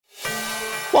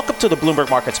Welcome to the Bloomberg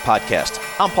Markets Podcast.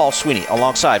 I'm Paul Sweeney,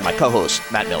 alongside my co-host,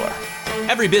 Matt Miller.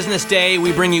 Every business day,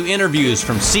 we bring you interviews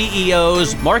from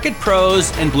CEOs, market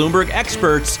pros, and Bloomberg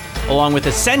experts, along with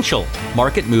essential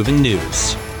market-moving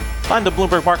news. Find the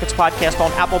Bloomberg Markets Podcast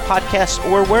on Apple Podcasts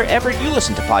or wherever you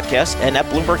listen to podcasts and at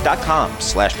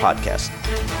Bloomberg.com/podcast.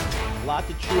 A lot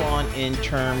to chew on in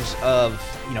terms of,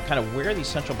 kind of where these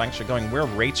central banks are going, where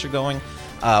rates are going.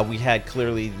 We had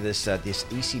clearly this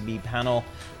ECB panel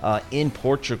in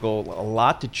Portugal. A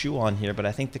lot to chew on here, but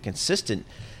I think the consistent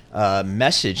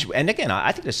message, and again,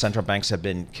 I think the central banks have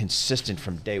been consistent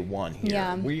from day one here.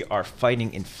 Yeah. We are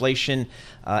fighting inflation.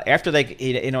 After they,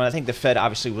 I think the Fed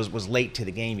obviously was late to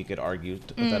the game, you could argue,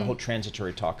 with that whole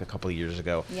transitory talk a couple of years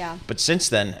ago. Yeah. But since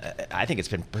then, I think it's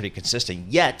been pretty consistent.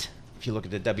 Yet, if you look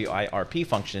at the WIRP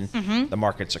function, the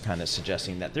markets are kind of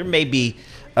suggesting that there may be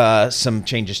some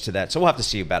changes to that. So we'll have to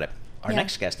see about it. Our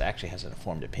next guest actually has an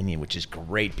informed opinion, which is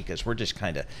great because we're just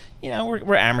kind of,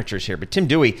 we're amateurs here. But Tim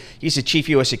Dewey, he's the chief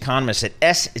U.S. economist at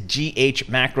SGH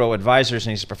Macro Advisors,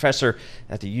 and he's a professor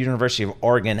at the University of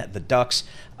Oregon, the Ducks.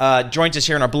 Joins us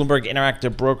here in our Bloomberg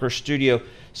Interactive Broker studio.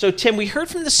 So, Tim, we heard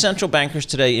from the central bankers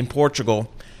today in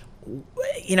Portugal.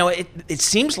 It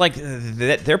seems like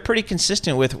they're pretty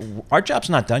consistent with our job's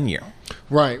not done yet.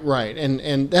 Right.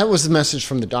 And that was the message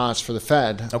from the dots for the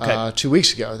Fed 2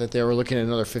 weeks ago, that they were looking at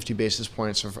another 50 basis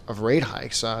points of rate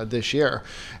hikes this year.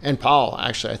 And Powell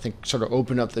actually, I think, sort of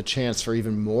opened up the chance for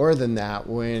even more than that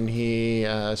when he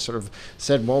sort of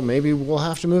said, well, maybe we'll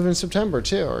have to move in September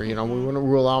too, or, we want to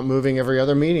rule out moving every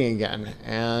other meeting again.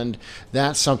 And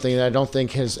that's something that I don't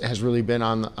think has really been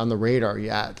on the radar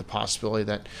yet, the possibility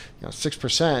that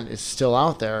 6% is still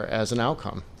out there as an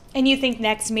outcome. And you think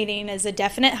next meeting is a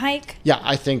definite hike? Yeah,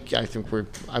 I think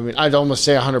I'd almost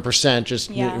say 100%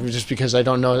 just because I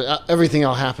don't know everything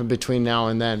will happen between now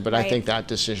and then, but right. I think that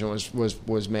decision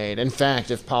was made. In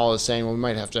fact, if Powell is saying, well, we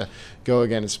might have to go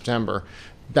again in September,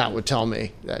 that would tell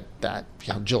me that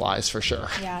July is for sure.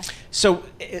 Yeah. So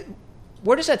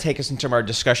where does that take us in terms of our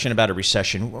discussion about a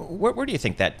recession? Where do you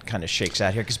think that kind of shakes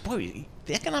out here? Because, boy,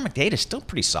 the economic data is still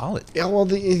pretty solid. Yeah, well,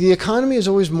 the economy is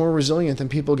always more resilient than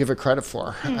people give it credit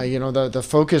for. The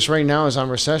focus right now is on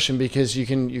recession because you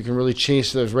can really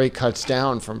chase those rate cuts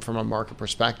down from a market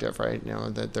perspective, right?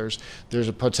 That there's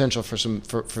a potential for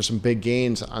some big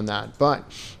gains on that, but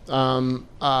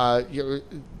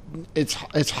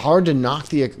it's hard to knock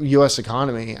the U.S.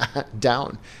 economy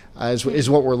down. Is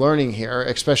what we're learning here,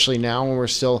 especially now when we're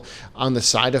still on the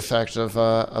side effect of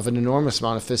an enormous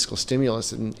amount of fiscal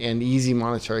stimulus and easy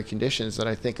monetary conditions that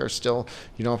I think are still,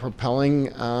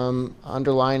 propelling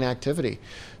underlying activity.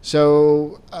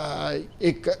 So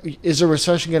is a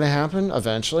recession going to happen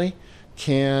eventually?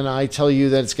 Can I tell you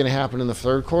that it's going to happen in the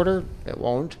third quarter? It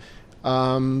won't.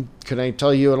 Could I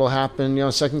tell you it'll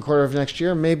happen, second quarter of next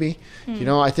year? Maybe.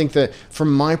 I think that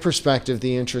from my perspective,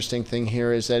 the interesting thing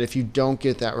here is that if you don't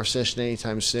get that recession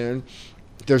anytime soon,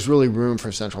 there's really room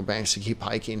for central banks to keep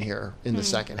hiking here in the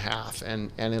second half,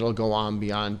 and it'll go on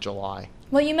beyond July.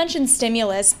 Well, you mentioned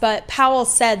stimulus, but Powell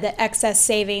said that excess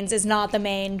savings is not the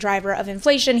main driver of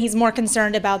inflation. He's more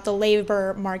concerned about the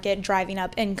labor market driving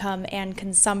up income and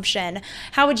consumption.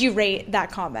 How would you rate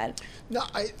that comment? No,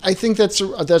 I think that's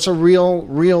a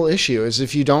real issue. Is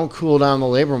if you don't cool down the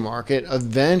labor market,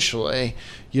 eventually,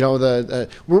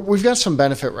 we've got some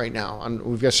benefit right now.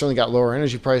 We've certainly got lower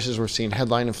energy prices. We're seeing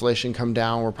headline inflation come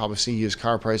down. We'll probably see used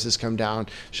car prices come down,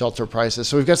 shelter prices.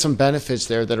 So we've got some benefits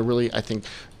there that are really, I think,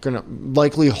 going to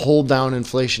likely hold down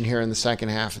inflation here in the second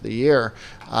half of the year.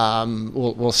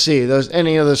 We'll see.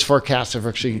 Any of those forecasts have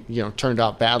actually turned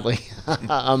out badly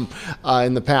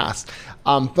in the past.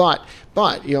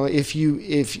 But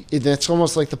if that's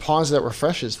almost like the pause that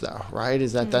refreshes, though, right?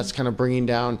 Is that's kind of bringing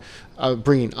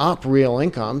up real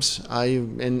incomes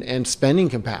and spending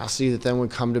capacity that then would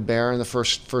come to bear in the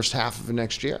first half of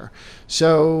next year.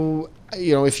 So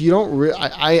if you don't,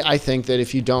 I think that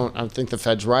if you don't, I think the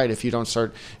Fed's right. If you don't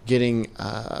start getting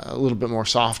a little bit more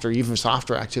even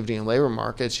softer activity in labor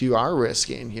markets, you are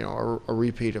risking a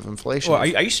repeat of inflation. Well,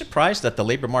 are you surprised that the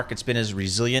labor market's been as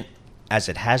resilient as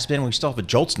it has been? We still have a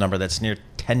JOLTS number that's near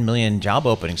 10 million job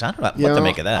openings. I don't know what to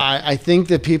make of that. I think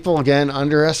that people, again,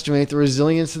 underestimate the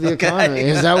resilience of the economy.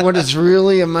 Is that what it's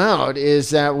really about?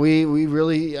 Is that we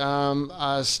really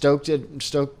stoked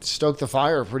the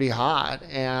fire pretty hot.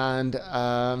 And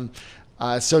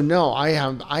so no, I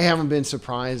haven't been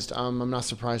surprised. I'm not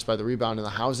surprised by the rebound in the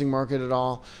housing market at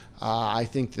all. I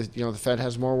think that the Fed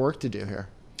has more work to do here.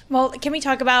 Well, can we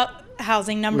talk about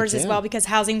housing numbers as well? Because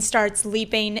housing starts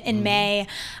leaping in May.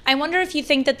 I wonder if you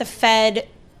think that the Fed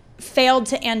failed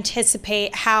to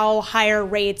anticipate how higher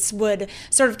rates would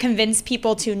sort of convince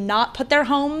people to not put their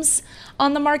homes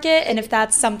on the market, and if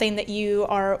that's something that you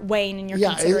are weighing in your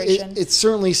consideration. It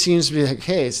certainly seems to be the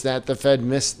case that the Fed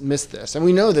missed this, and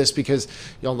we know this because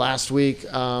last week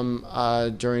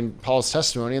during Paul's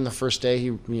testimony, on the first day,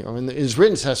 in his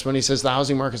written testimony, he says the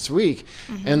housing market's weak,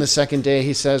 and the second day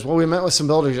he says, well, we met with some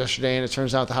builders yesterday, and it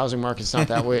turns out the housing market's not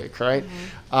that weak, right?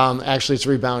 Actually, it's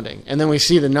rebounding, and then we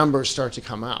see the numbers start to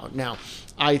come out. Now,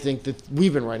 I think that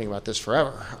we've been writing about this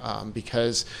forever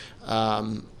because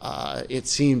it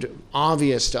seemed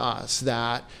obvious to us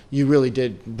that you really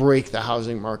did break the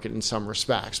housing market in some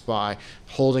respects by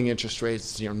holding interest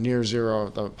rates near zero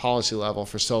at the policy level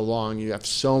for so long. You have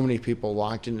so many people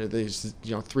locked into these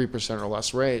 3% or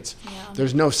less rates.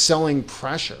 There's no selling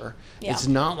pressure. It's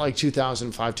not like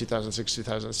 2005, 2006,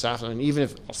 2007. And even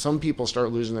if some people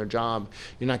start losing their job,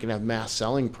 you're not going to have mass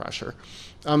selling pressure.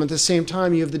 At the same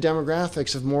time, you have the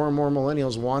demographics of more and more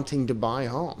millennials wanting to buy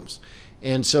homes.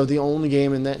 And so the only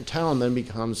game in that town then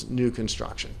becomes new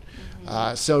construction.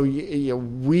 So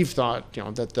we've thought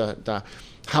that the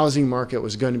housing market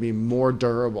was going to be more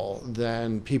durable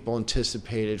than people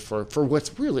anticipated for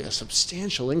what's really a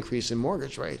substantial increase in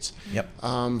mortgage rates.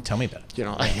 Tell me about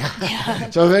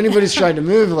it. So if anybody's tried to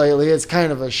move lately, it's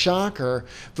kind of a shocker.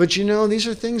 But these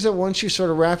are things that once you sort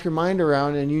of wrap your mind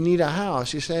around and you need a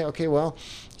house, you say, okay, well,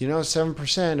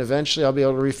 7%, eventually I'll be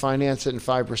able to refinance it in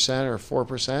 5% or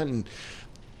 4%, and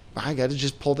I got to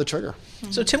just pull the trigger.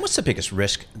 So Tim, what's the biggest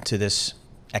risk to this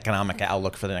economic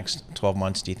outlook for the next 12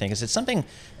 months, do you think? Is it something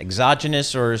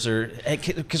exogenous, or is there,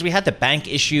 because we had the bank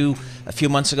issue a few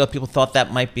months ago, people thought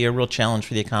that might be a real challenge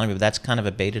for the economy, but that's kind of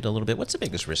abated a little bit. What's the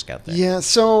biggest risk out there? Yeah,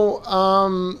 so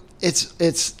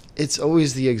it's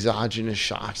always the exogenous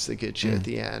shocks that get you at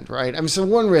the end, right? I mean, so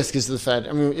one risk is the Fed.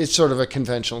 I mean, it's sort of a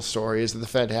conventional story, is that the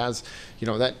Fed has,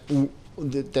 that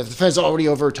the Fed's already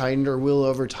over-tightened or will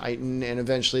over-tighten, and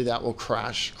eventually that will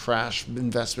crash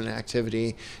investment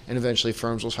activity, and eventually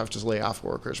firms will have to lay off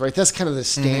workers, right? That's kind of the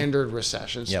standard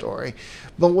recession story.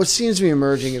 But what seems to be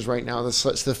emerging is right now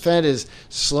the Fed is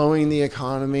slowing the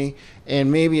economy,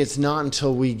 and maybe it's not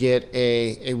until we get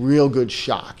a real good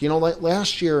shock. Like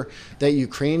last year, that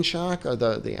Ukraine shock, or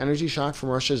the energy shock from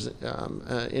Russia's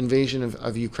invasion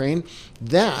of Ukraine,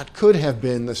 that could have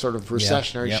been the sort of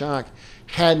recessionary shock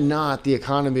had not the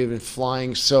economy been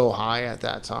flying so high at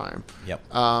that time.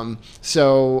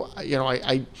 So,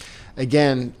 I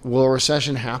again, will a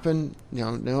recession happen?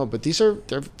 No, but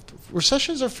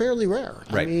recessions are fairly rare.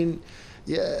 Right. I mean,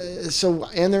 so,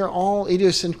 and they're all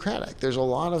idiosyncratic. There's a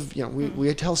lot of,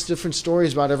 we tell different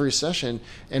stories about every recession,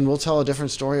 and we'll tell a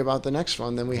different story about the next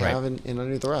one than we have in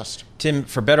any of the rest. Tim,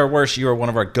 for better or worse, you are one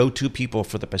of our go-to people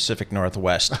for the Pacific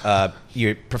Northwest.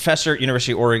 You're a professor at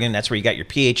University of Oregon. That's where you got your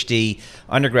PhD,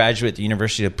 undergraduate at the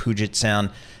University of Puget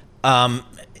Sound.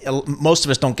 Most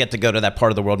of us don't get to go to that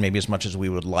part of the world maybe as much as we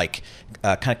would like,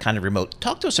 kind of remote.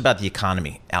 Talk to us about the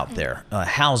economy out there,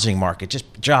 housing market, just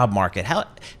job market.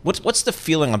 What's the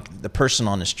feeling of the person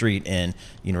on the street in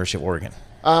University of Oregon?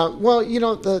 Well,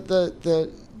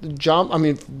 the job, I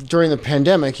mean, during the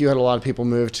pandemic, you had a lot of people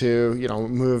move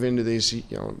into these,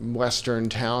 Western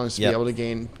towns to be able to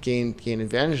gain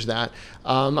advantage of that.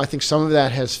 I think some of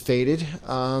that has faded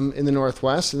in the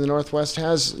Northwest, and the Northwest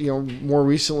has, more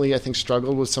recently, I think,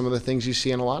 struggled with some of the things you see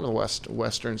in a lot of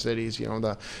Western cities,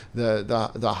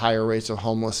 the higher rates of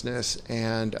homelessness.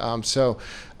 And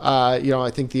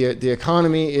I think the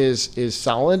economy is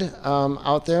solid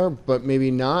out there, but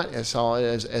maybe not as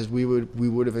solid as we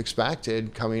would have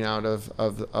expected coming out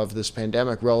of this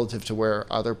pandemic relative to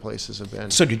where other places have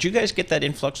been. So did you guys get that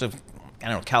influx of,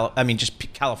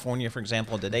 just California, for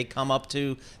example? Did they come up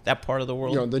to that part of the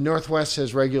world? The Northwest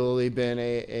has regularly been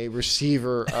a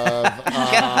receiver of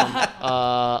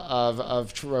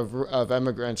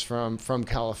immigrants from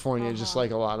California, just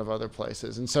like a lot of other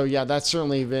places. And so, that's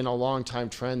certainly been a long time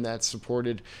trend that's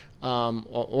supported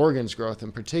Oregon's growth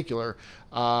in particular.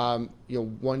 One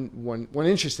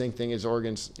interesting thing is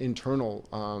Oregon's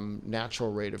internal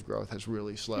natural rate of growth has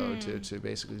really slowed to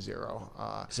basically zero.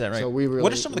 Is that right? So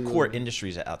what are some of the core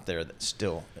industries out there that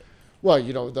still? Well,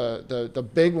 the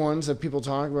big ones that people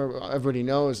talk about, everybody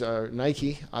knows, are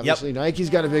Nike. Obviously, Nike's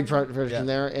got a big production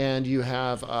there, and you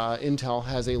have Intel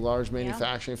has a large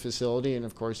manufacturing facility, and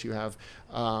of course you have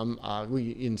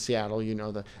in Seattle,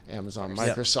 the Amazon,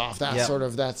 Microsoft,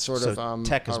 that sort of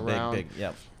tech is around. big.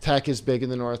 Tech is big in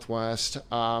the Northwest.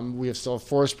 We have still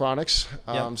forest products.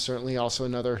 Certainly, also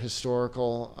another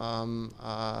historical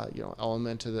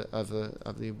element of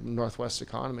the Northwest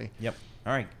economy. All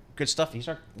right. Good stuff. He's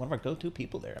one of our go-to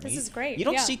people there. This is great. You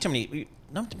don't see too many.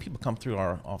 not many people come through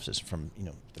our offices from,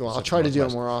 Well, I'll try to do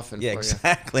it more often. Yeah, for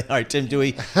exactly. All right, Tim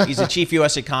Dewey. He's a chief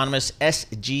U.S. economist,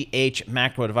 SGH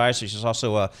macro advisor. He's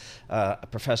also a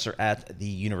professor at the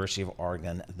University of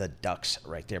Oregon, the Ducks,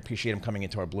 right there. Appreciate him coming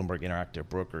into our Bloomberg Interactive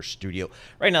Brokers studio.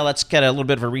 Right now, let's get a little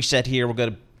bit of a reset here. We're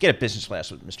going to get a business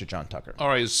class with Mr. John Tucker. All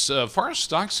right, as far as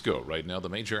stocks go right now, the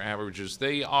major averages,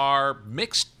 they are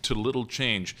mixed to little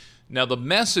change. Now, the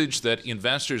message that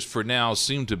investors for now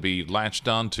seem to be latched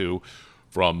onto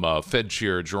from Fed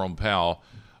Chair Jerome Powell,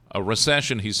 a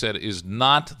recession, he said, is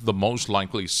not the most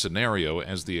likely scenario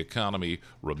as the economy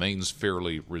remains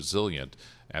fairly resilient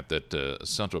at that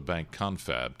central bank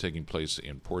confab taking place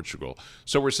in Portugal.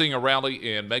 So we're seeing a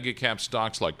rally in mega cap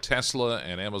stocks like Tesla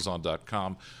and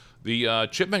Amazon.com. The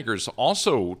chip makers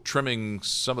also trimming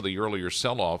some of the earlier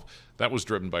sell-off. That was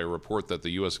driven by a report that the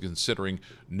U.S. is considering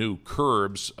new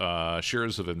curbs.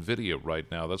 Shares of NVIDIA right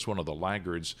now, that's one of the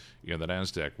laggards in the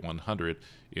NASDAQ 100.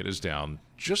 It is down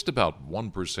just about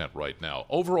 1% right now.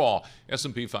 Overall,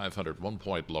 S&P 500, 1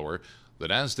 point lower. The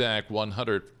NASDAQ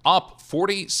 100 up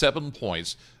 47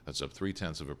 points. That's up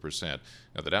 0.3%.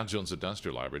 Now, the Dow Jones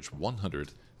Industrial Average,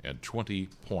 120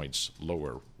 points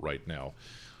lower right now.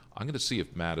 I'm going to see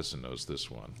if Madison knows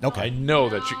this one. Okay. I know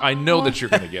that you're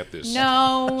going to get this.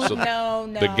 No.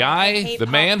 The guy, the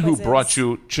man who brought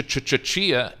you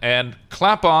chia and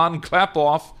clap on, clap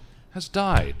off, has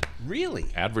died. Really?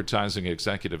 Advertising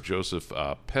executive Joseph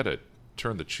Pettit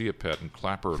turned the Chia Pet and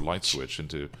Clapper light switch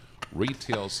into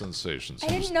retail sensations. I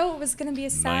didn't know it was going to be a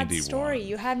sad 91. story.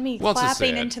 You had me Well, it's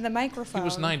clapping sad. into the microphone. He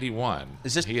was 91.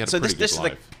 Is this, he had so a pretty this good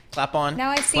is life. the clap on? Now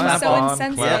I seem Clap so on,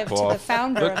 insensitive clap to the off.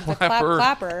 founder The of the clapper.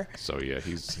 Clapper. So yeah,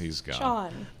 he's gone.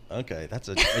 Sean. Okay, that's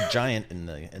a giant in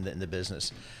the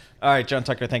business. All right, John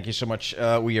Tucker, thank you so much.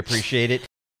 We appreciate it.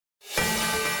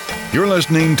 You're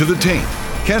listening to The Tape.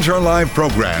 Catch our live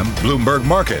program, Bloomberg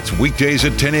Markets, weekdays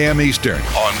at 10 a.m. Eastern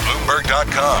on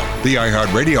Bloomberg.com, the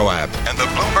iHeartRadio app, and the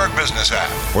Bloomberg Business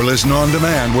app. Or listen on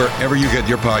demand wherever you get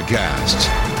your podcasts.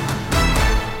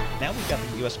 Now we've got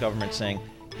the U.S. government saying,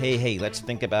 hey, let's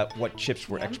think about what chips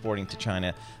we're exporting to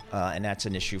China, and that's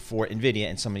an issue for NVIDIA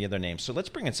and some of the other names. So let's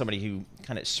bring in somebody who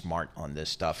kind of is smart on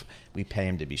this stuff. We pay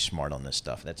him to be smart on this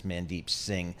stuff. That's Mandeep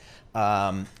Singh.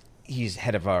 He's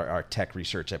head of our tech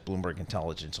research at Bloomberg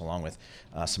Intelligence, along with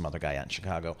some other guy out in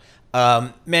Chicago.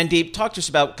 Mandeep, talk to us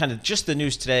about kind of just the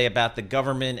news today about the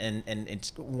government and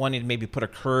it's wanting to maybe put a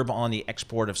curb on the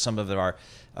export of some of our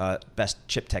best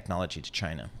chip technology to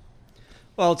China.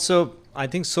 Well, so I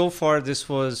think so far this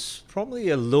was probably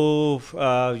a low,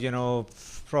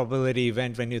 probability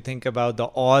event when you think about the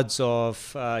odds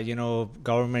of,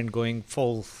 government going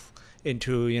full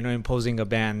into imposing a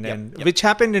ban, which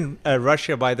happened in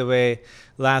Russia, by the way,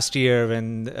 last year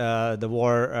when the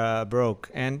war broke.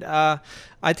 And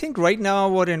I think right now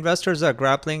what investors are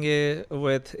grappling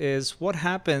with is what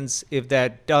happens if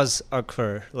that does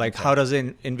occur. Like, how does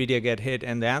NVIDIA get hit?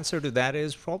 And the answer to that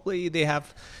is probably they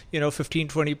have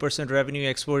 15-20% revenue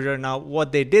exposure. Now,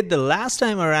 what they did the last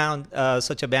time around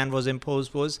such a ban was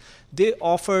imposed was they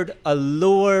offered a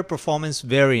lower performance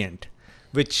variant,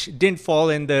 which didn't fall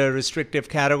in the restrictive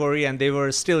category, and they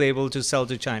were still able to sell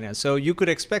to China. So you could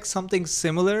expect something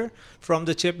similar from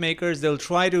the chip makers. They'll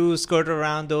try to skirt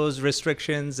around those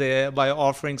restrictions by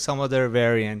offering some other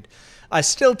variant. I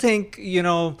still think,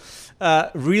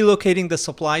 relocating the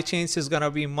supply chains is going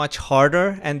to be much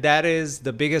harder, and that is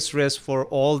the biggest risk for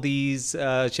all these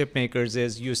chip makers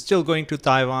is you're still going to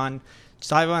Taiwan.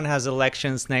 Taiwan has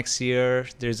elections next year.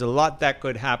 There's a lot that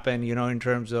could happen, in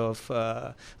terms of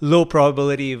low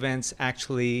probability events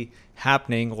actually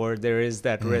happening, or there is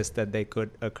that risk that they could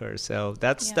occur. So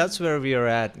that's where we are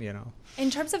at, In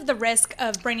terms of the risk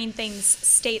of bringing things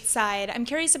stateside, I'm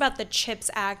curious about the CHIPS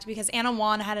Act, because Anna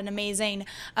Wan had an amazing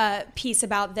piece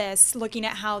about this, looking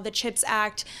at how the CHIPS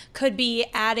Act could be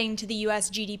adding to the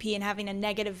U.S. GDP and having a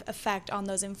negative effect on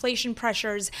those inflation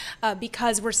pressures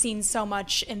because we're seeing so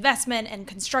much investment and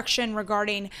construction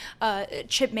regarding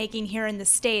chip making here in the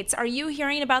States. Are you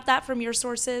hearing about that from your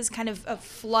sources, kind of a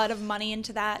flood of money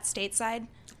into that stateside?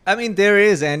 I mean, there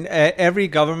is, and every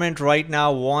government right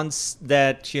now wants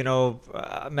that,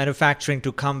 manufacturing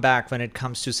to come back when it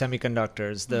comes to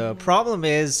semiconductors. The problem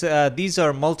is these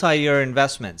are multi-year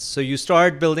investments. So you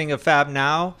start building a fab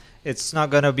now, it's not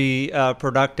going to be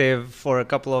productive for a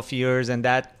couple of years, and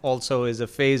that also is a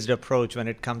phased approach when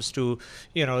it comes to,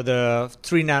 the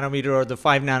 3 nanometer or the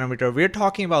 5 nanometer. We're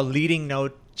talking about leading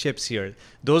node chips here.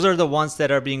 Those are the ones that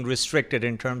are being restricted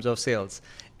in terms of sales.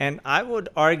 And I would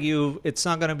argue it's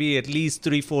not going to be at least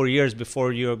 3-4 years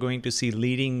before you're going to see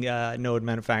leading node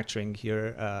manufacturing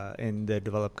here in the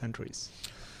developed countries.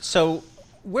 So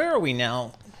where are we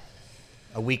now?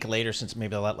 a week later since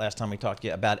maybe the last time we talked to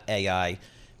you about AI.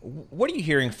 What are you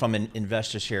hearing from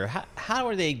investors here? How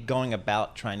are they going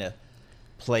about trying to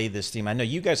play this theme? I know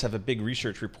you guys have a big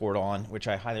research report on, which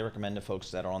I highly recommend to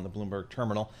folks that are on the Bloomberg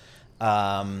terminal,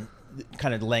 kind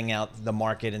of laying out the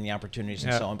market and the opportunities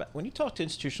and so on. But when you talk to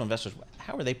institutional investors,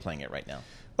 how are they playing it right now?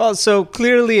 Well, so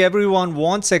clearly everyone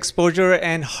wants exposure,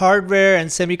 and hardware and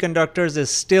semiconductors is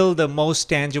still the most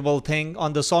tangible thing.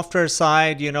 On the software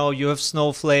side, you have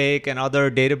Snowflake and other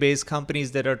database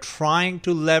companies that are trying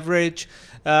to leverage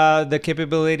the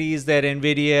capabilities that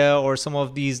NVIDIA or some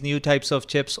of these new types of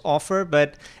chips offer.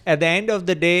 But at the end of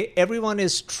the day, everyone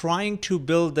is trying to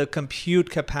build the compute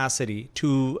capacity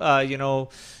to,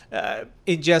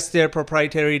 ingest their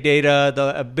proprietary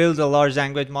data, build a large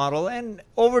language model. And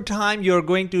over time, you're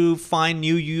going to find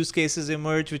new use cases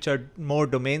emerge, which are more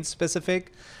domain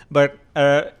specific. But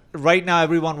right now,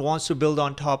 everyone wants to build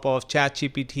on top of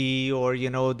ChatGPT or,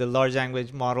 the large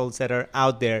language models that are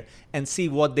out there and see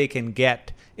what they can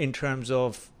get in terms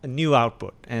of a new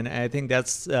output. And I think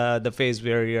that's the phase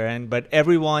we're in. But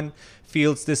everyone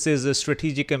feels this is a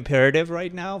strategic imperative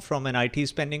right now from an IT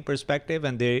spending perspective,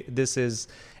 and this is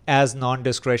as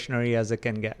non-discretionary as it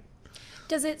can get.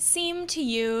 Does it seem to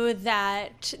you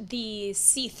that the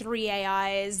C3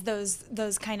 AIs,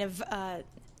 those kind of,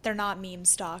 they're not meme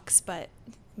stocks, but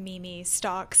meme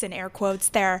stocks in air quotes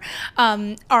there,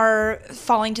 are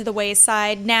falling to the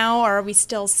wayside now, or are we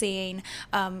still seeing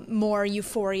more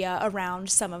euphoria around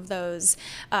some of those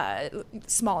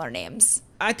smaller names?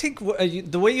 I think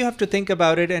the way you have to think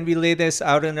about it, and we lay this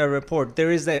out in a report,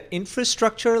 there is the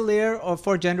infrastructure layer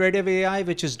for generative AI,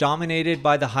 which is dominated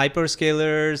by the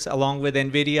hyperscalers along with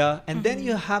NVIDIA. And then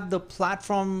you have the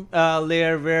platform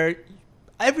layer where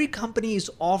every company is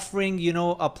offering,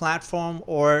 a platform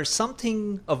or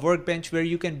something, a workbench where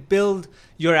you can build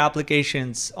your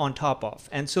applications on top of.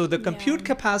 And so the compute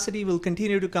capacity will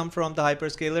continue to come from the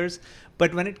hyperscalers.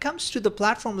 But when it comes to the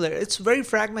platform layer, it's very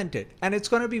fragmented, and it's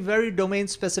going to be very domain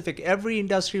specific. Every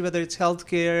industry, whether it's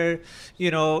healthcare,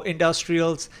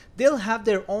 industrials, they'll have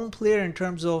their own player in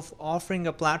terms of offering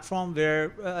a platform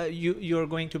where you're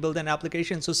going to build an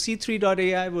application. So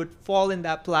C3.ai would fall in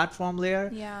that platform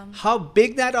layer. Yeah. How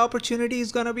big that opportunity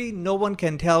is going to be, no one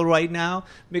can tell right now,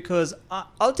 because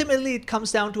ultimately it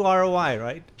comes down to ROI,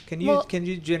 right? Can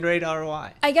you generate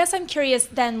ROI? I guess I'm curious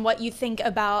then what you think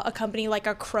about a company like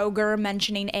a Kroger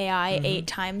mentioning AI 8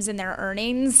 times in their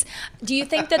earnings. Do you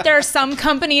think that there are some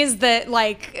companies that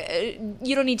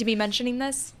you don't need to be mentioning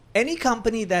this? Any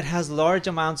company that has large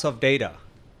amounts of data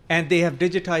and they have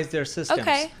digitized their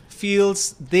systems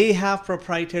feels they have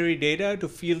proprietary data to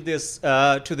feed this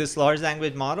to this large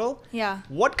language model. Yeah.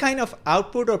 What kind of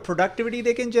output or productivity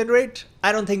they can generate,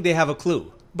 I don't think they have a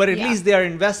clue. But at least they are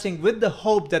investing with the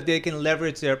hope that they can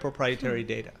leverage their proprietary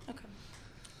data. Okay.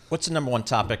 What's the number one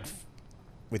topic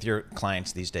with your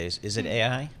clients these days? Is it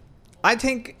AI? I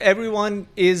think everyone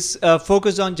is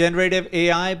focused on generative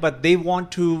AI, but they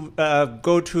want to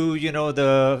go to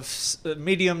the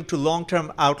medium to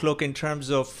long-term outlook in terms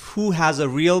of who has a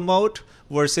real moat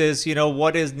versus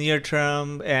what is near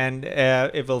term, and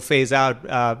it will phase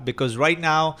out because right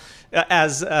now,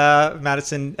 as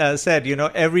Madison said,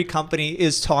 every company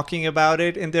is talking about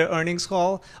it in their earnings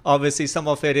call. Obviously, some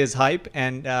of it is hype,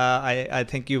 and I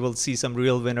think you will see some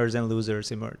real winners and losers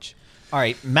emerge. All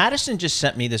right, Madison just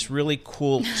sent me this really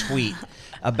cool tweet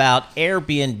about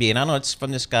Airbnb, and I know it's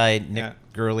from this guy, Nick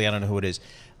Gurley, I don't know who it is,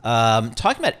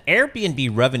 talking about Airbnb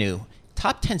revenue,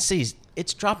 top 10 cities,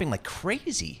 it's dropping like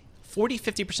crazy,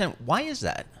 40-50%. Why is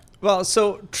that? Well,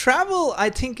 so travel, I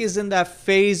think, is in that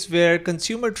phase where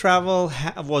consumer travel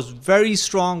was very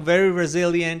strong, very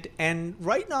resilient, and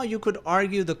right now you could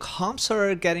argue the comps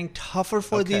are getting tougher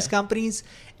for these companies,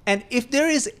 and if there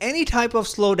is any type of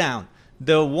slowdown,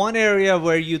 the one area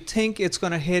where you think it's going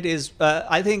to hit is,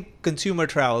 I think, consumer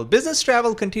travel. Business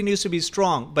travel continues to be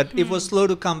strong, but it was slow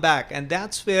to come back. And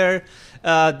that's where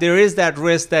there is that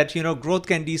risk that, growth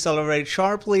can decelerate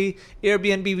sharply.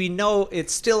 Airbnb, we know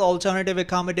it's still alternative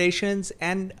accommodations.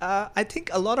 And I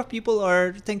think a lot of people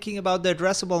are thinking about the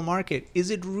addressable market. Is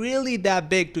it really that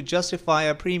big to justify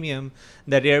a premium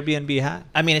that Airbnb had?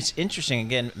 I mean, it's interesting.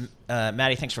 Again,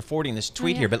 Maddie, thanks for forwarding this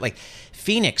tweet here. But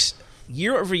Phoenix,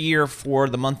 year over year for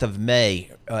the month of May,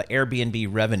 Airbnb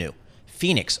revenue.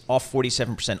 Phoenix off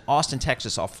 47%, Austin,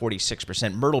 Texas off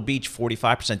 46%, Myrtle Beach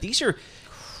 45%. These are,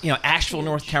 Asheville,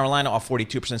 North Carolina off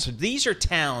 42%. So these are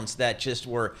towns that just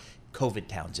were COVID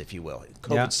towns, if you will,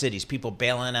 COVID cities. People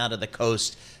bailing out of the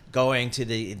coast, going to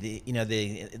the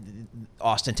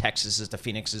Austin, Texas, is the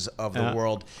Phoenixes of the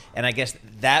world, and I guess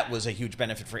that was a huge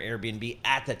benefit for Airbnb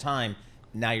at the time.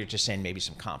 now you're just saying maybe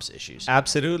some comps issues.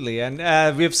 Absolutely.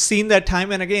 And we've seen that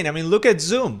time and again. I mean, look at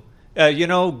Zoom.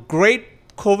 Great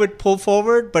COVID pull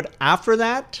forward, but after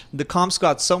that, the comps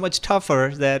got so much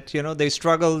tougher that, they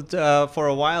struggled for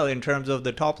a while in terms of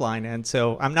the top line. And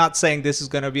so I'm not saying this is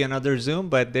going to be another Zoom,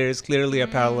 but there is clearly a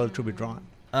parallel to be drawn.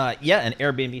 And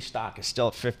Airbnb stock is still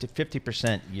at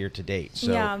 50% year to date.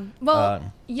 So,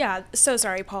 So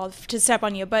sorry, Paul, to step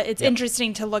on you, but it's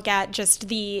interesting to look at just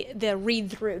the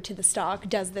read through to the stock.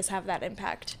 Does this have that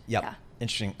impact? Yep. Yeah.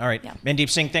 Interesting. All right. Yeah.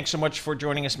 Mandeep Singh, thanks so much for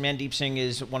joining us. Mandeep Singh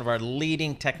is one of our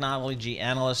leading technology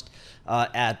analysts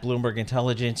at Bloomberg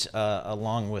Intelligence,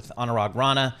 along with Anurag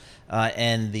Rana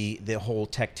and the whole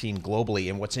tech team globally.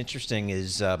 And what's interesting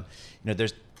is,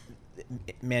 there's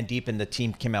Mandeep and the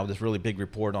team came out with this really big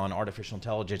report on artificial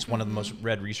intelligence, one of the most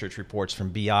read research reports from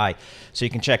BI. So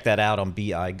you can check that out on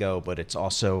BI Go, but it's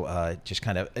also just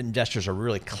kind of investors are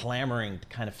really clamoring to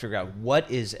kind of figure out what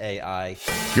is AI.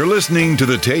 You're listening to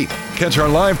The Tape. Catch our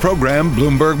live program,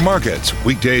 Bloomberg Markets,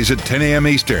 weekdays at 10 a.m.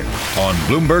 Eastern on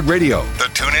Bloomberg Radio, the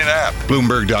TuneIn app,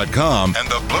 Bloomberg.com, and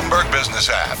the Bloomberg Business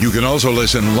app. You can also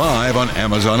listen live on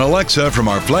Amazon Alexa from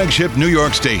our flagship New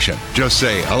York station. Just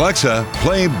say, Alexa,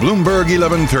 play Bloomberg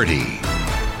 1130.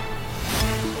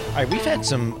 All right, we've had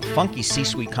some funky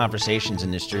C-suite conversations in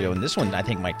this studio, and this one I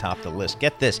think might top the list.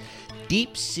 Get this,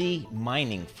 deep sea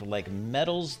mining for like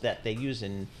metals that they use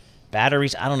in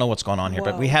batteries. I don't know what's going on here,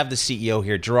 but we have the CEO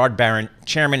here, Gerard Barron,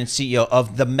 chairman and CEO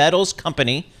of the Metals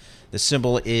Company. The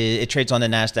symbol is, it trades on the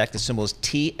NASDAQ. The symbol is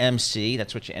TMC.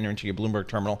 That's what you enter into your Bloomberg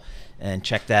terminal, and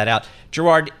check that out.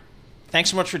 Gerard, thanks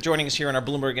so much for joining us here in our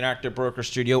Bloomberg Interactive Broker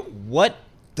studio. What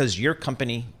does your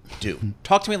company do?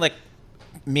 Talk to me like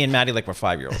me and Maddie, like we're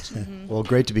 5-year-olds. Well,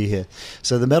 great to be here.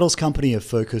 So the Metals Company are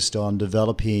focused on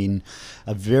developing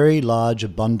a very large,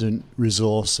 abundant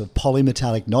resource of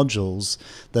polymetallic nodules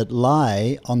that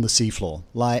lie on the seafloor,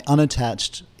 lie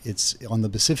unattached. It's on the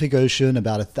Pacific Ocean,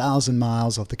 about 1,000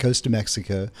 miles off the coast of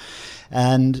Mexico.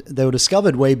 And they were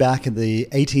discovered way back in the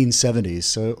 1870s,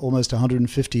 so almost more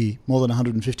than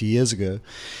 150 years ago.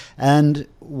 And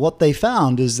what they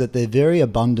found is that they're very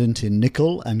abundant in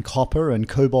nickel and copper and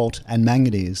cobalt and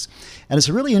manganese. And it's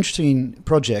a really interesting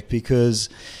project because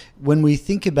when we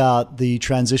think about the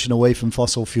transition away from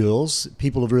fossil fuels,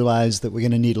 people have realized that we're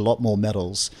going to need a lot more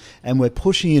metals. And we're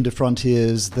pushing into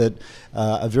frontiers that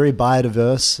are very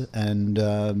biodiverse,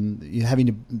 and you're having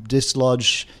to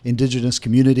dislodge indigenous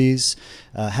communities,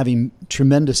 having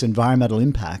tremendous environmental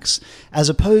impacts, as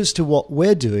opposed to what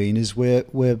we're doing is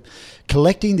we're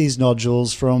collecting these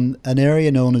nodules from an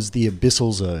area known as the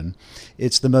abyssal zone.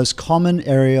 It's the most common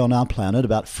area on our planet.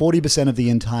 About 40% of the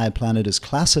entire planet is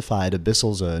classified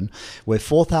abyssal zone. We're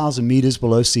 4,000 meters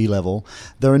below sea level.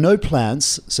 There are no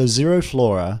plants, so zero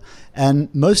flora,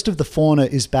 and most of the fauna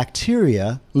is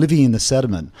bacteria living in the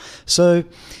sediment. So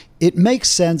it makes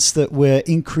sense that we're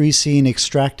increasing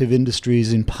extractive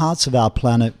industries in parts of our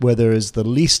planet where there is the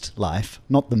least life,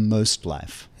 not the most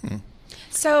life.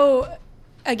 So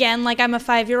again, like I'm a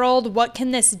 5-year-old, what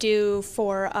can this do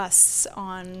for us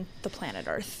on the planet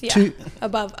Earth? Yeah,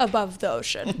 above the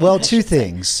ocean. Well, two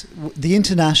things. The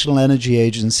International Energy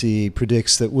Agency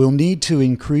predicts that we'll need to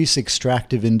increase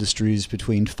extractive industries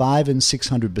between 500% and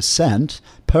 600%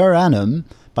 per annum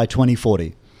by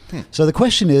 2040. So the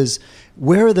question is,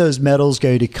 where are those metals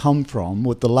going to come from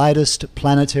with the lightest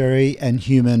planetary and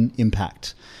human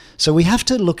impact? So we have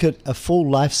to look at a full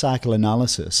life cycle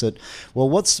analysis at, well,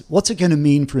 what's it going to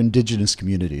mean for indigenous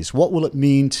communities? What will it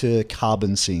mean to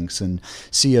carbon sinks and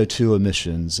CO2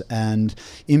 emissions and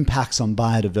impacts on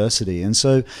biodiversity? And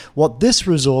so what this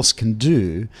resource can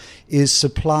do is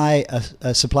supply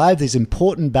a supply of these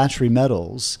important battery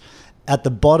metals at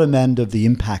the bottom end of the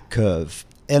impact curve.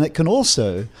 And it can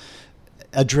also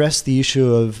address the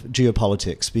issue of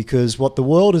geopolitics, because what the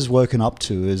world has woken up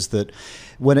to is that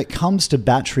when it comes to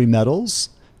battery metals,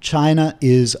 China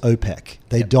is OPEC.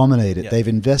 They dominate it. They've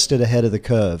invested ahead of the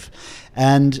curve.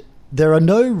 And there are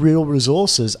no real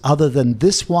resources other than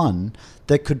this one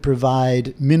that could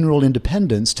provide mineral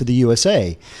independence to the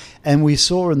USA. And we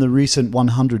saw in the recent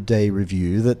 100-day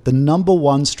review that the number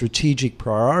one strategic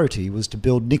priority was to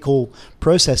build nickel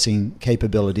processing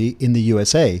capability in the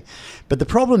USA. But the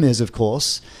problem is, of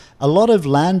course, a lot of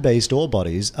land-based ore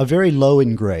bodies are very low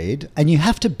in grade, and you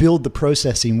have to build the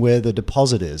processing where the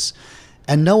deposit is.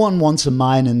 And no one wants a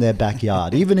mine in their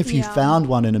backyard. Even if you found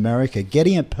one in America,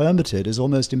 getting it permitted is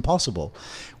almost impossible.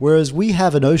 Whereas we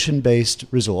have an ocean-based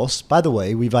resource. By the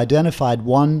way, we've identified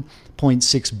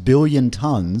 1.6 billion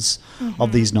tons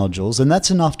of these nodules, and that's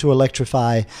enough to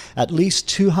electrify at least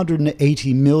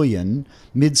 280 million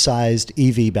mid-sized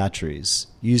EV batteries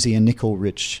using a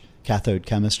nickel-rich cathode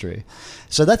chemistry.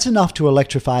 So that's enough to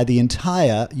electrify the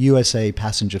entire USA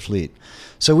passenger fleet.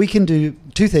 So we can do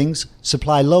two things: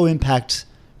 supply low-impact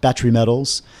battery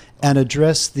metals and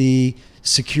address the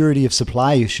security of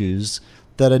supply issues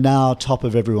that are now top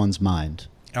of everyone's mind.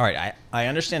 All right, I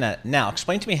understand that. Now,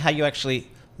 explain to me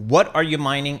what are you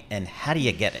mining and how do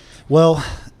you get it? Well,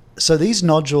 so these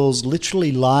nodules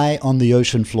literally lie on the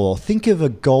ocean floor. Think of a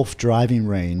golf driving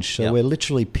range. So we're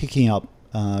literally picking up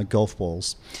golf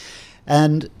balls.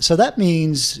 And so that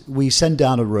means we send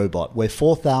down a robot. We're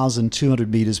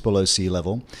 4,200 meters below sea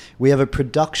level. We have a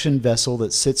production vessel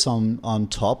that sits on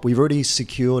top. We've already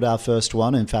secured our first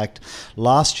one. In fact,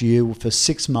 last year, for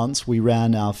 6 months, we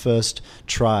ran our first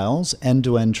trials,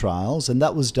 end-to-end trials, and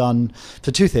that was done for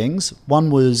two things.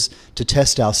 One was to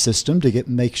test our system, to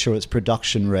make sure it's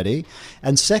production ready,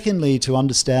 and secondly, to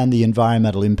understand the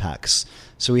environmental impacts.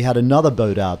 So we had another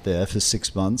boat out there for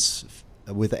 6 months,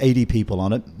 with 80 people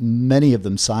on it, many of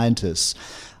them scientists,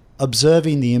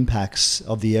 observing the impacts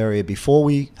of the area before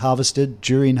we harvested,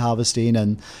 during harvesting,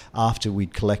 and after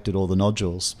we'd collected all the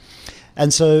nodules.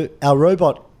 And so our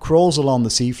robot crawls along the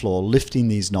seafloor, lifting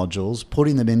these nodules,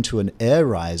 putting them into an air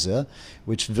riser,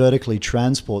 which vertically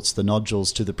transports the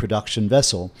nodules to the production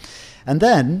vessel. And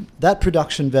then that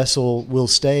production vessel will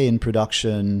stay in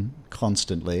production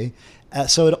constantly.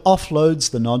 So it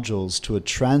offloads the nodules to a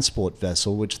transport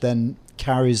vessel, which then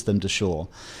carries them to shore.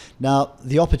 Now,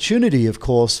 the opportunity, of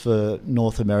course, for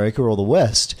North America or the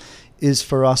West is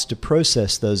for us to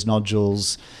process those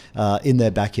nodules in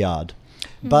their backyard.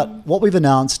 But what we've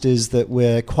announced is that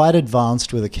we're quite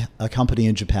advanced with a company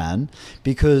in Japan,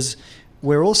 because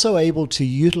we're also able to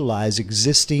utilize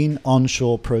existing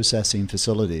onshore processing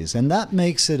facilities. And that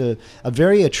makes it a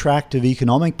very attractive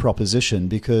economic proposition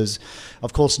because,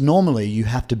 of course, normally you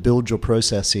have to build your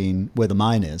processing where the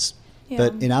mine is. Yeah.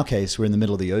 But in our case, we're in the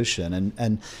middle of the ocean.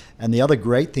 And the other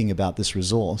great thing about this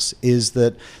resource is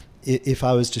that if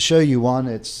I was to show you one,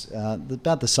 it's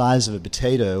about the size of a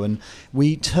potato, and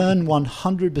we turn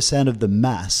 100% of the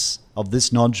mass of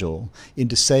this nodule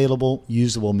into saleable,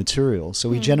 usable material. So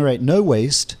we generate no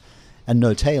waste and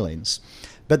no tailings.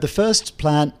 But the first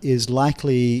plant is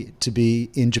likely to be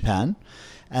in Japan,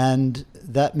 and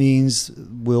that means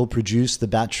we'll produce the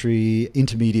battery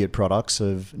intermediate products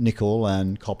of nickel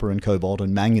and copper and cobalt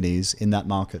and manganese in that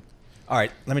market. All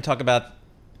right, let me talk about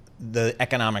the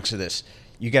economics of this.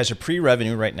 You guys are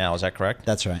pre-revenue right now, is that correct?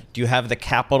 That's right. Do you have the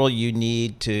capital you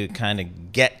need to kind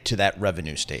of get to that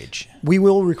revenue stage? We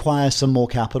will require some more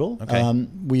capital. Okay.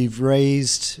 We've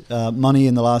raised money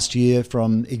in the last year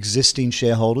from existing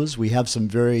shareholders. We have some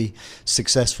very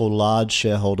successful large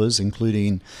shareholders,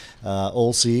 including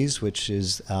Allseas, which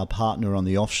is our partner on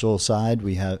the offshore side.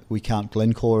 We count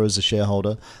Glencore as a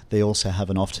shareholder. They also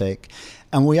have an offtake.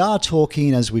 And we are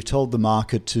talking, as we've told the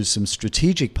market, to some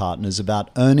strategic partners about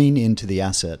earning into the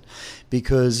asset,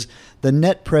 because the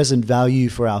net present value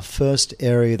for our first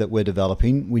area that we're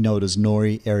developing, we know it as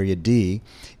Nori Area D,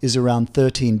 is around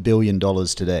 $13 billion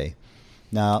today.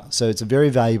 Now, so it's a very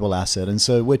valuable asset. And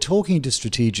so we're talking to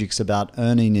strategics about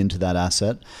earning into that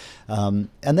asset. And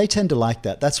they tend to like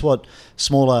that. That's what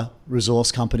smaller resource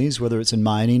companies, whether it's in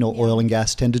mining or oil and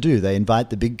gas, tend to do. They invite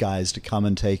the big guys to come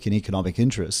and take an economic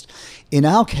interest. In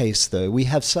our case, though, we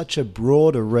have such a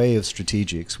broad array of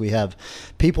strategics. We have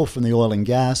people from the oil and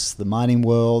gas, the mining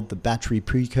world, the battery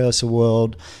precursor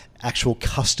world, actual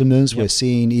customers. We're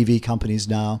seeing EV companies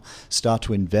now start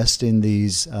to invest in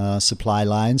these supply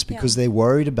lines because they're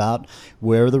worried about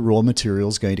where the raw material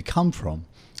is going to come from.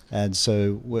 And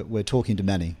so we're talking to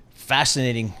many.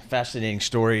 Fascinating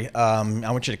story.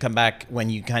 I want you to come back when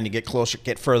you kind of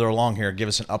get further along here. Give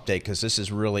us an update because this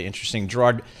is really interesting.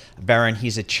 Gerard Barron,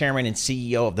 he's a chairman and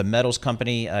CEO of the Metals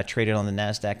Company, traded on the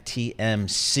NASDAQ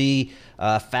TMC.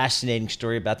 Fascinating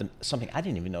story about something I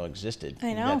didn't even know existed.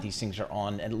 I know. That these things are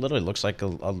on, and it literally looks like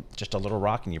just a little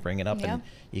rock, and you bring it up, and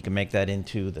you can make that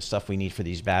into the stuff we need for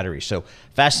these batteries. So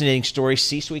fascinating story.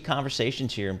 C-suite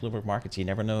conversations here in Bloomberg Markets. You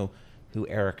never know who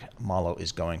Eric Malo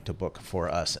is going to book for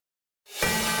us.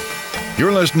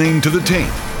 You're listening to The Team,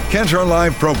 Cantor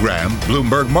Live program,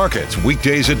 Bloomberg Markets,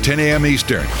 weekdays at 10 a.m.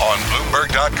 Eastern on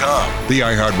Bloomberg.com, the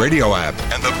iHeartRadio app,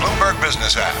 and the Bloomberg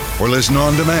Business app, or listen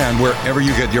on demand wherever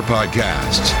you get your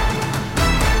podcasts.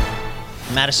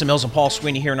 Madison Mills and Paul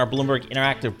Sweeney here in our Bloomberg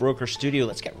Interactive Broker Studio.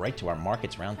 Let's get right to our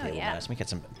Markets Roundtable, Madison. We got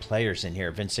some players in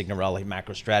here. Vince Signorelli,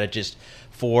 macro strategist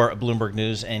for Bloomberg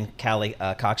News, and Callie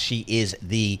Cox. She is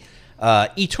the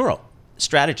eToro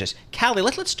strategist. Callie,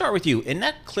 let's start with you. In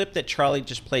that clip that Charlie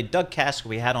just played, Doug Kask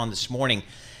we had on this morning,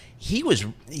 he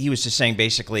was just saying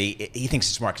basically he thinks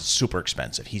this market's super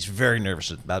expensive. He's very nervous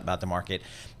about the market,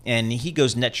 and he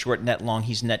goes net short, net long.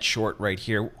 He's net short right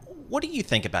here. What do you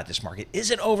think about this market? Is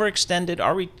it overextended?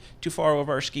 Are we too far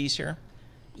over our skis here?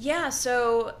 Yeah,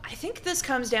 so I think this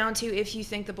comes down to if you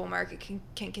think the bull market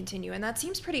can continue, and that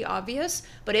seems pretty obvious.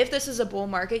 But if this is a bull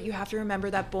market, you have to remember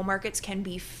that bull markets can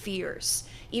be fierce,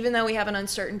 even though we have an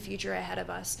uncertain future ahead of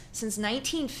us. Since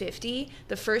 1950,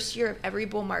 the first year of every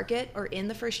bull market, or in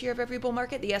the first year of every bull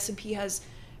market, the S&P has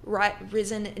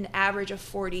risen an average of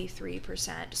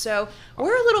 43%. So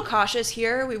we're a little cautious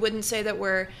here. We wouldn't say that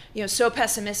we're so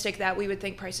pessimistic that we would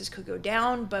think prices could go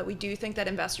down, but we do think that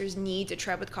investors need to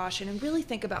tread with caution and really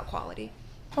think about quality.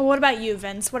 Well, what about you,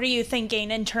 Vince? What are you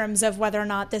thinking in terms of whether or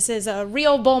not this is a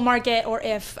real bull market or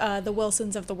if the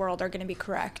Wilsons of the world are going to be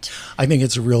correct? I think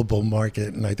it's a real bull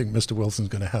market, and I think Mr. Wilson's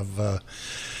going to have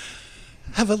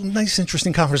a nice,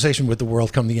 interesting conversation with the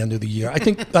world come the end of the year. I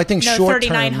think no short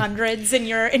term 3900s in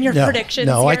your predictions.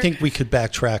 No, here? I think we could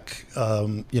backtrack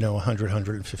 100,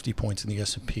 150 points in the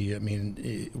S&P. I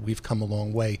mean, we've come a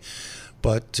long way.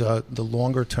 But the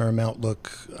longer term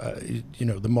outlook,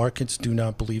 the markets do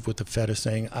not believe what the Fed is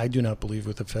saying. I do not believe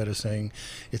what the Fed is saying.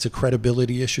 It's a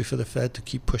credibility issue for the Fed to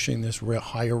keep pushing this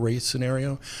higher rate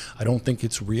scenario. I don't think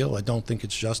it's real. I don't think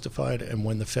it's justified. And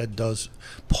when the Fed does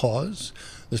pause,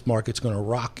 this market's going to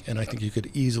rock. And I think you could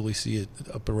easily see it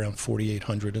up around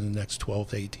 4,800 in the next 12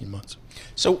 to 18 months.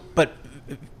 So, but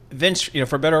Vince,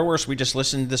 for better or worse, we just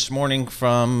listened this morning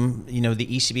from, the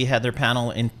ECB had their panel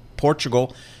in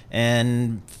Portugal,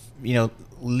 and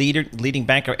leading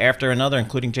banker after another,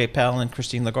 including Jay Powell and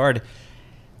Christine Lagarde,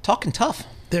 talking tough.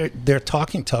 They're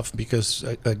talking tough because,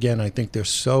 again, I think they're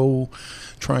so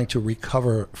trying to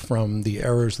recover from the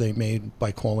errors they made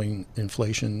by calling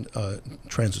inflation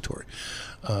transitory,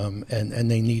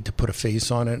 and they need to put a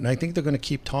face on it. And I think they're going to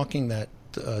keep talking that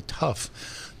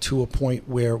tough to a point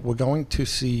where we're going to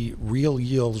see real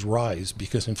yields rise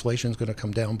because inflation is going to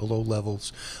come down below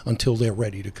levels until they're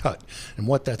ready to cut. And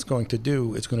what that's going to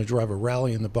do is going to drive a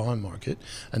rally in the bond market,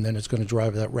 and then it's going to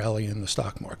drive that rally in the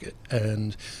stock market.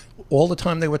 And all the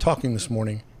time they were talking this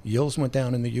morning, yields went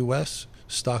down in the U.S.,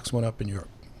 stocks went up in Europe.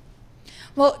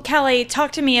 Well, Kelly,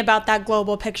 talk to me about that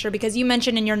global picture, because you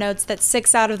mentioned in your notes that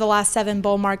 6 out of the last 7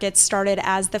 bull markets started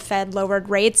as the Fed lowered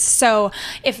rates. So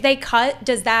if they cut,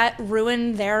 does that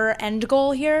ruin their end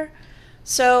goal here?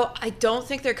 So I don't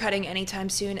think they're cutting anytime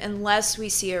soon unless we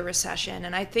see a recession.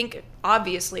 And I think,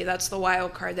 obviously, that's the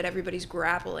wild card that everybody's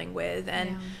grappling with.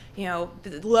 And,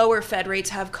 lower Fed rates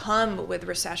have come with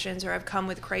recessions or have come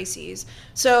with crises.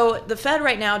 So the Fed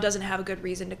right now doesn't have a good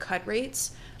reason to cut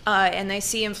rates. And they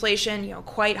see inflation,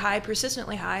 quite high,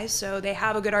 persistently high. So they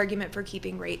have a good argument for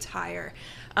keeping rates higher.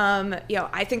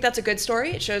 I think that's a good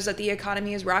story. It shows that the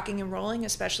economy is rocking and rolling,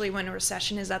 especially when a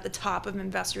recession is at the top of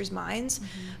investors' minds.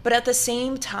 Mm-hmm. But at the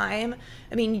same time,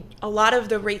 a lot of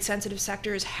the rate-sensitive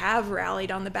sectors have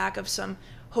rallied on the back of some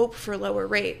hope for lower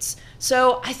rates.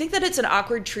 So I think that it's an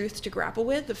awkward truth to grapple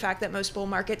with, the fact that most bull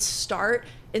markets start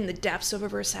in the depths of a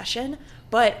recession,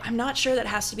 but I'm not sure that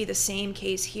has to be the same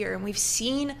case here. And we've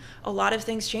seen a lot of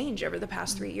things change over the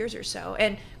past 3 years or so.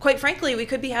 And quite frankly, we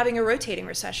could be having a rotating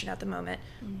recession at the moment.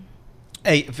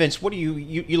 Hey, Vince, what do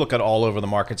you look at all over the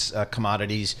markets,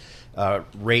 commodities,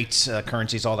 rates,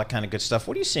 currencies, all that kind of good stuff.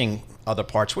 What are you seeing other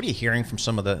parts? What are you hearing from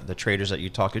some of the traders that you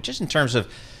talk to, just in terms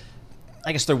of,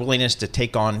 I guess, their willingness to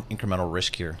take on incremental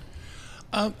risk here?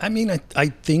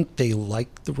 I think they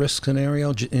like the risk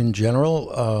scenario in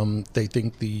general. They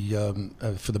think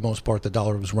for the most part, the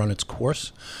dollar has run its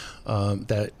course.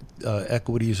 That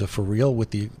equities are for real.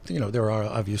 With there are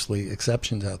obviously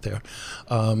exceptions out there.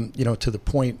 To the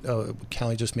point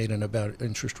Callie just made about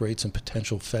interest rates and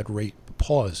potential Fed rate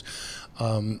pause.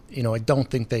 I don't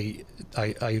think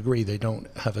I agree they don't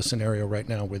have a scenario right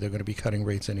now where they're going to be cutting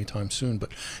rates anytime soon.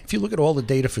 But if you look at all the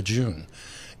data for June,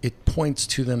 it points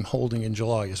to them holding in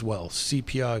July as well.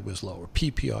 CPI was lower,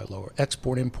 PPI lower,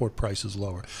 export-import prices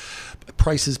lower,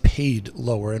 prices paid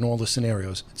lower in all the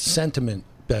scenarios, sentiment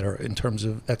better in terms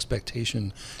of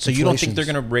expectation. So you don't think they're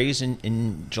going to raise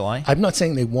in July? I'm not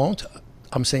saying they won't.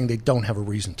 I'm saying they don't have a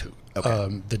reason to.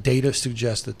 Okay. The data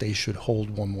suggests that they should hold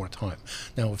one more time.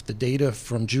 Now, if the data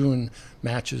from June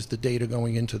matches the data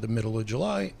going into the middle of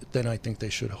July, then I think they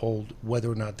should hold.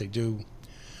 Whether or not they do,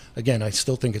 again, I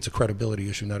still think it's a credibility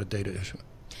issue, not a data issue.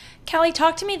 Kelly,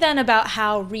 talk to me then about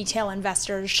how retail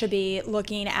investors should be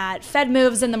looking at Fed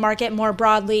moves in the market more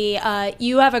broadly.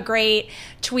 You have a great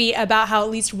tweet about how at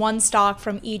least one stock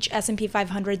from each S&P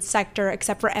 500 sector,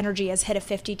 except for energy, has hit a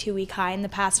 52-week high in the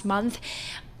past month.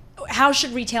 How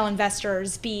should retail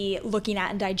investors be looking at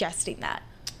and digesting that?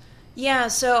 Yeah,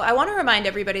 so I want to remind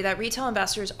everybody that retail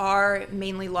investors are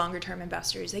mainly longer-term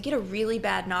investors. They get a really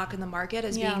bad knock in the market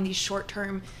as being these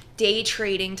short-term day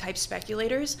trading type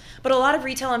speculators, but a lot of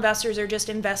retail investors are just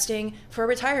investing for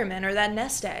retirement or that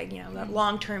nest egg, that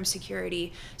long-term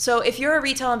security. So if you're a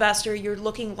retail investor, you're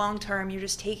looking long-term, you're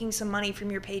just taking some money from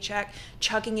your paycheck,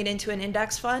 chucking it into an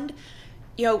index fund,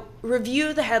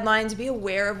 review the headlines, be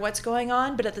aware of what's going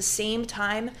on, but at the same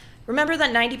time, remember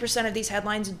that 90% of these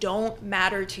headlines don't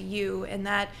matter to you, and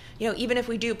that, even if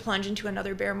we do plunge into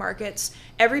another bear market,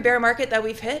 every bear market that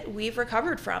we've hit, we've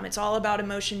recovered from. It's all about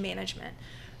emotion management.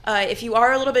 If you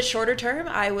are a little bit shorter term,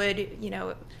 I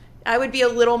would be a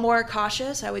little more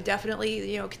cautious. I would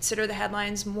definitely, consider the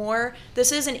headlines more.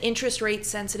 This is an interest rate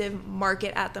sensitive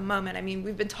market at the moment. I mean,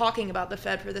 we've been talking about the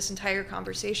Fed for this entire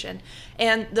conversation,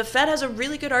 and the Fed has a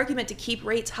really good argument to keep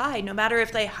rates high, no matter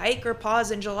if they hike or pause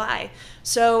in July.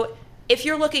 So if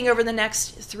you're looking over the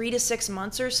next 3 to 6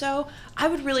 months or so, I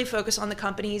would really focus on the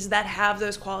companies that have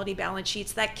those quality balance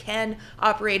sheets that can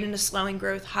operate in a slowing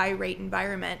growth, high rate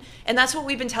environment. And that's what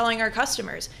we've been telling our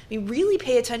customers. I mean, really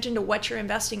pay attention to what you're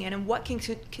investing in and what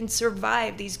can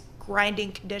survive these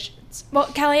grinding conditions. Well,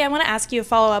 Kelly, I want to ask you a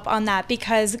follow-up on that,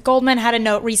 because Goldman had a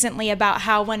note recently about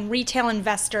how when retail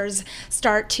investors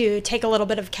start to take a little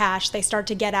bit of cash, they start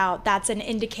to get out. That's an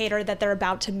indicator that they're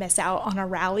about to miss out on a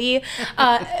rally.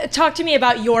 Talk to me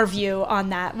about your view on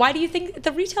that. Why do you think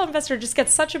the retail investor just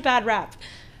gets such a bad rap?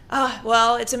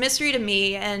 Well, it's a mystery to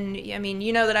me, and I mean,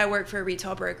 that I work for a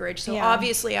retail brokerage, so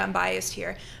obviously I'm biased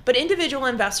here. But individual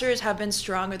investors have been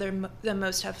stronger than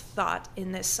most have thought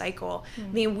in this cycle. I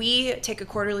mean, we take a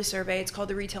quarterly survey. It's called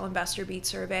the Retail Investor Beat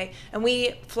Survey, and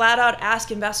we flat out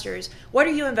ask investors, what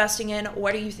are you investing in?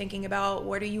 What are you thinking about?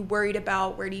 What are you worried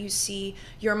about? Where do you see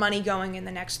your money going in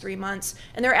the next 3 months?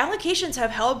 And their allocations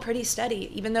have held pretty steady,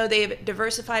 even though they've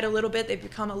diversified a little bit. They've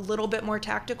become a little bit more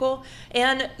tactical,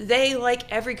 and they,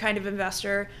 like every kind of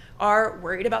investor, are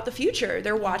worried about the future.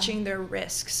 They're watching their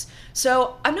risks.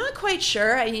 So I'm not quite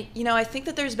sure. I think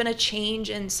that there's been a change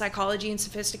in psychology and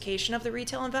sophistication of the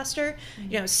retail investor,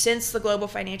 since the global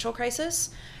financial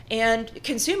crisis. And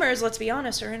consumers, let's be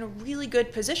honest, are in a really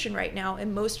good position right now,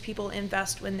 and most people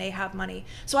invest when they have money.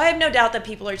 So I have no doubt that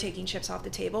people are taking chips off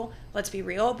the table, let's be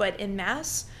real, but in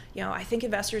mass, I think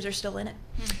investors are still in it.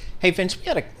 Hey, Vince, we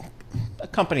had a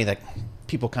company that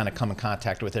people kind of come in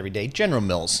contact with every day, General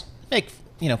Mills, make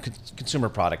consumer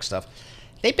product stuff.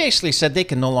 They basically said they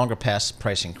can no longer pass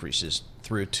price increases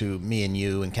through to me and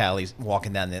you and Callie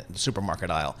walking down the supermarket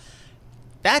aisle.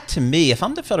 That, to me, if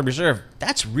I'm the Federal Reserve,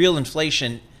 that's real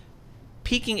inflation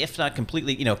peaking, if not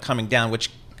completely, coming down,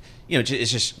 which it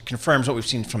just confirms what we've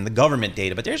seen from the government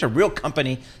data. But there's a real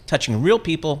company touching real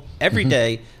people every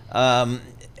day.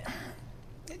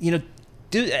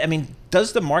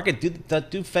 Does the market,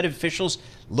 do Fed officials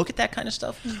look at that kind of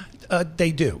stuff?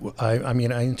 They do. I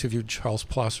interviewed Charles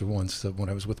Plosser once when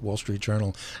I was with Wall Street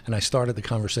Journal, and I started the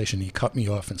conversation. He cut me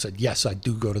off and said, yes, I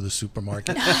do go to the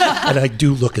supermarket, and I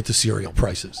do look at the cereal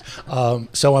prices.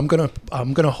 So I'm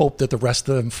gonna hope that the rest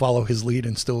of them follow his lead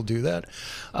and still do that.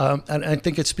 And I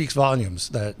think it speaks volumes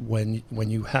that when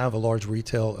you have a large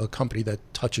a company that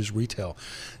touches retail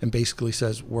and basically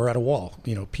says, we're at a wall,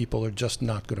 people are just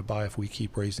not going to buy if we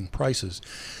keep raising prices,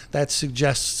 that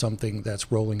suggests something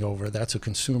that's rolling over. That's a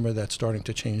consumer that's starting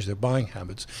to change their buying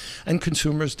habits. And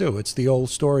consumers do. It's the old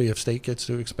story, if steak gets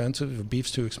too expensive, if beef's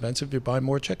too expensive, you buy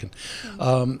more chicken.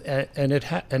 And it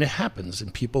happens,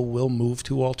 and people will move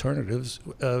to alternatives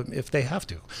if they have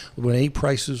to. When egg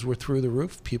prices were through the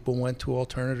roof, people went to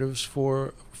alternatives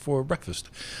for breakfast.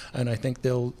 And I think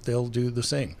they'll do the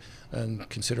same. And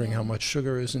considering how much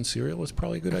sugar is in cereal, it's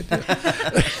probably a good idea.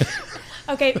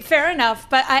 Okay, fair enough.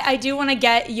 But I do want to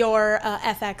get your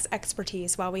FX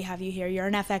expertise while we have you here. You're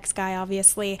an FX guy,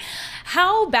 obviously.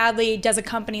 How badly does a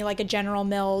company like a General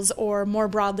Mills, or more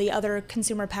broadly other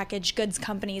consumer packaged goods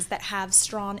companies that have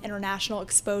strong international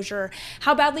exposure,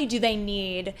 how badly do they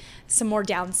need some more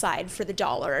downside for the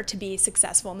dollar to be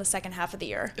successful in the second half of the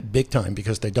year? Big time,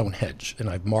 because they don't hedge. And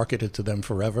I've marketed to them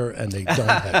forever, and they don't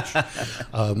hedge.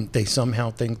 They somehow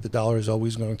think the dollar is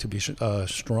always going to be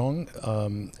strong,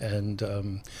 they're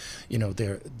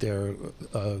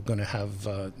going to have,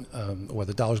 or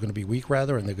the dollar's going to be weak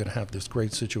rather, and they're going to have this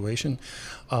great situation.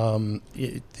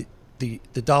 The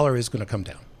dollar is going to come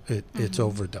down. It's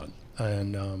overdone,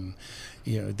 and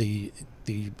the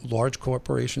large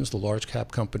corporations, the large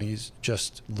cap companies,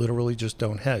 literally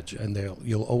don't hedge, and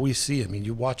you'll always see. I mean,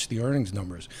 you watch the earnings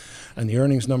numbers, and the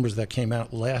earnings numbers that came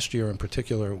out last year in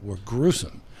particular were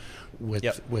gruesome.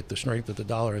 With the strength of the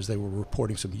dollar, as they were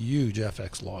reporting some huge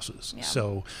FX losses. Yeah.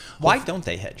 So why don't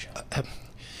they hedge?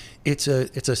 It's a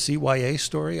CYA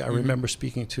story. I remember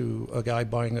speaking to a guy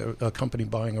buying a company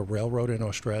buying a railroad in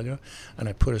Australia, and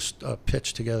I put a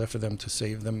pitch together for them to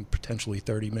save them potentially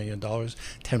 $30 million,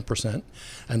 10%.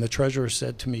 And the treasurer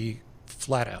said to me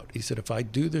flat out, he said, if I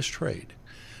do this trade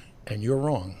and you're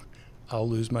wrong, I'll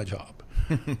lose my job.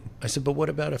 I said, but what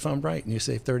about if I'm right and you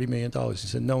save $30 million? He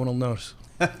said, no one will notice.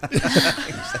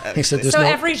 He said, so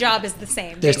every job is the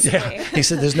same, basically. Yeah. He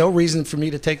said, there's no reason for me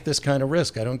to take this kind of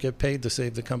risk. I don't get paid to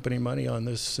save the company money on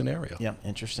this scenario. Yeah,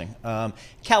 interesting.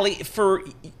 Callie, for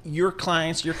your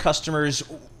clients, your customers,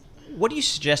 what are you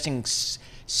suggesting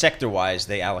sector-wise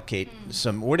they allocate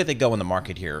where do they go in the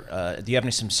market here? Do you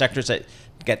have some sectors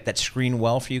that screen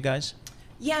well for you guys?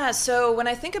 Yeah, so when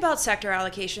I think about sector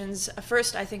allocations,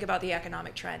 first I think about the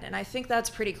economic trend, and I think that's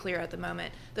pretty clear at the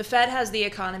moment. The Fed has the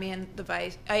economy and the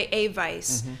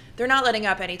vice. They're not letting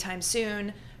up anytime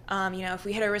soon. If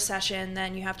we hit a recession,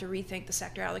 then you have to rethink the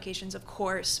sector allocations, of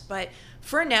course. But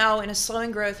for now, in a slowing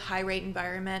growth, high rate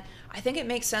environment, I think it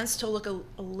makes sense to look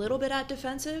a little bit at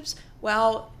defensives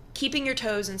while keeping your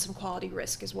toes in some quality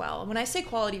risk as well. And when I say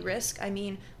quality risk, I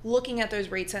mean looking at those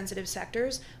rate-sensitive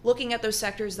sectors, looking at those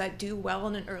sectors that do well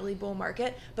in an early bull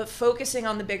market, but focusing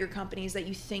on the bigger companies that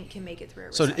you think can make it through a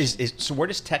recession. So where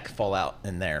does tech fall out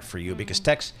in there for you? Because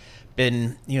tech's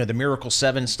been, the Miracle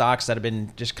 7 stocks that have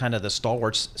been just kind of the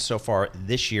stalwarts so far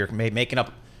this year, making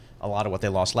up a lot of what they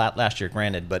lost last year,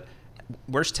 granted. But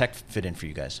where's tech fit in for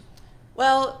you guys?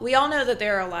 Well, we all know that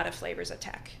there are a lot of flavors of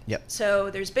tech. Yep. So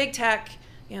there's big tech.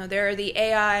 There are the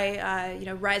AI,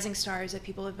 rising stars that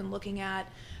people have been looking at.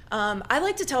 I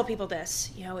like to tell people this,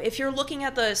 if you're looking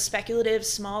at the speculative,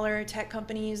 smaller tech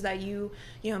companies that you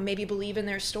maybe believe in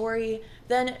their story,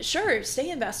 then sure, stay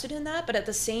invested in that. But at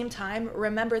the same time,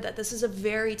 remember that this is a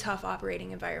very tough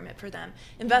operating environment for them.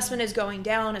 Investment is going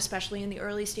down, especially in the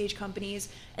early stage companies.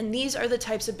 And these are the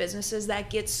types of businesses that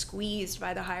get squeezed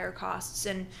by the higher costs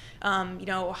and,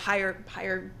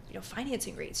 higher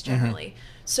financing rates generally.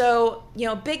 So,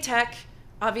 big tech,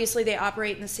 obviously they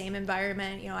operate in the same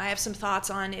environment. I have some thoughts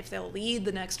on if they'll lead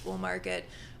the next bull market.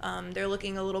 They're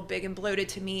looking a little big and bloated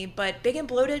to me, but big and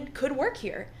bloated could work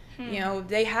here.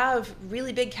 They have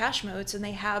really big cash moats and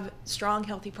they have strong,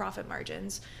 healthy profit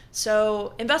margins.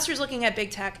 So investors looking at big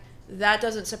tech, that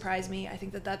doesn't surprise me. I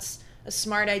think that that's a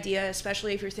smart idea,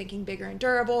 especially if you're thinking bigger and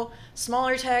durable.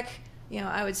 Smaller tech,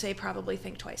 I would say probably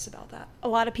think twice about that. A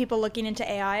lot of people looking into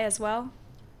AI as well?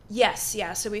 Yes,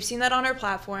 yeah. So we've seen that on our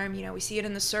platform. We see it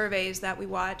in the surveys that we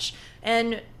watch.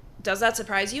 And does that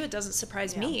surprise you? It doesn't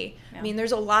surprise me. Yeah. I mean,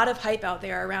 there's a lot of hype out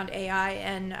there around AI.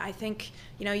 And I think,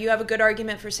 you have a good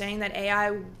argument for saying that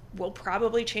AI will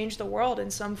probably change the world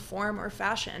in some form or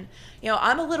fashion.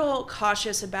 I'm a little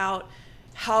cautious about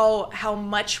how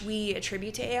much we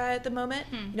attribute to AI at the moment.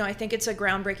 I think it's a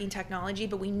groundbreaking technology,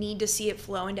 but we need to see it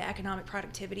flow into economic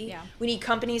productivity. Yeah. We need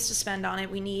companies to spend on it.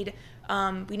 We need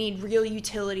real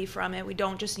utility from it. We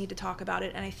don't just need to talk about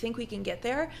it. And I think we can get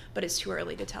there, but it's too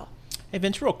early to tell. Hey,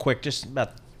 Vince, real quick, just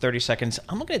about 30 seconds.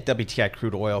 I'm looking at WTI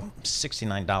crude oil,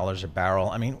 $69 a barrel.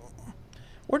 I mean,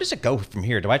 where does it go from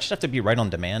here? Do I just have to be right on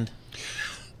demand?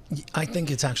 I think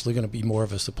it's actually going to be more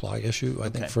of a supply issue. I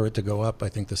think for it to go up, I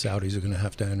think the Saudis are going to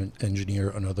have to engineer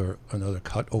another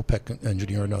cut. OPEC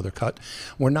engineer another cut.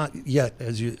 We're not yet,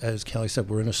 as Kelly said,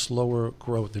 we're in a slower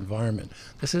growth environment.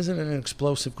 This isn't an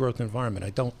explosive growth environment.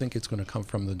 I don't think it's going to come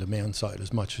from the demand side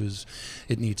as much as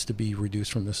it needs to be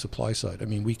reduced from the supply side. I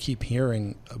mean, we keep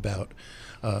hearing about,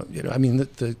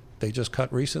 they just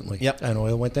cut recently, and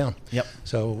oil went down.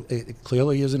 So it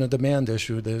clearly isn't a demand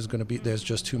issue. There's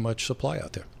just too much supply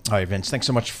out there. All right, Vince, thanks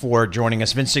so much for joining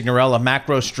us. Vince Signorella,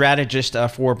 macro strategist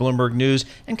for Bloomberg News,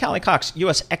 and Callie Cox,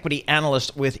 U.S. equity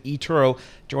analyst with eToro,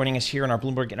 joining us here in our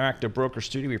Bloomberg Interactive Broker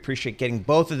Studio. We appreciate getting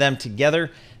both of them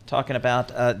together, talking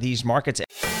about these markets.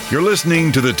 You're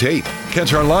listening to The Tape.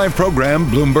 Catch our live program,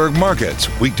 Bloomberg Markets,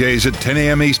 weekdays at 10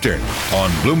 a.m. Eastern on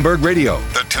Bloomberg Radio,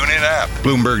 the TuneIn app,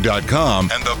 Bloomberg.com,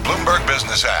 and the Bloomberg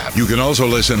Business app. You can also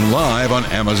listen live on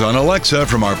Amazon Alexa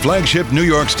from our flagship New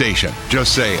York station.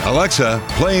 Just say, Alexa,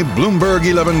 play Bloomberg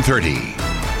 1130.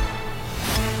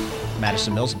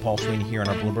 Madison Mills and Paul Sweeney here in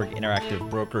our Bloomberg Interactive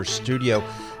Broker Studio.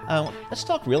 Let's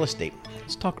talk real estate.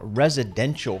 Let's talk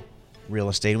residential real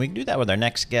estate. And we can do that with our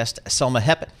next guest, Selma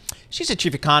Heppen. She's the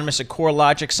chief economist at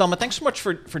CoreLogic. Selma, thanks so much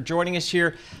for joining us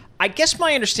here. I guess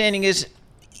my understanding is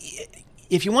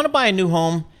if you want to buy a new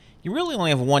home, you really only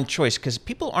have one choice because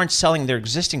people aren't selling their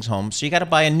existing homes. So you got to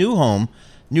buy a new home,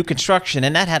 new construction.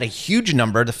 And that had a huge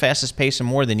number, the fastest pace in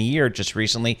more than a year just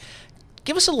recently.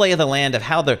 Give us a lay of the land of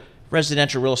how the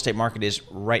residential real estate market is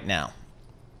right now.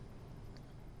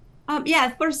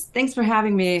 First, thanks for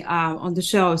having me on the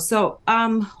show. So,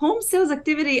 home sales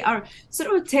activity are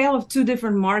sort of a tale of two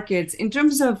different markets. In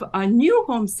terms of new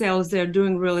home sales, they're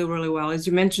doing really, really well. As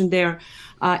you mentioned, they're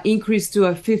increased to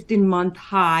a 15-month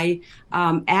high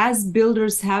as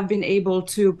builders have been able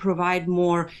to provide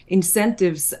more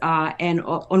incentives and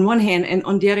on one hand, and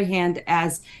on the other hand,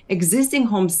 as existing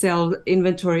home sale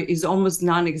inventory is almost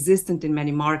non-existent in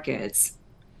many markets.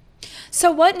 So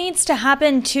what needs to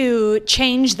happen to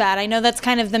change that? I know that's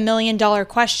kind of the $1 million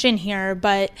question here,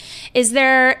 but is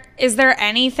there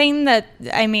anything that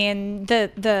that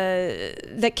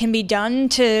can be done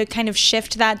to kind of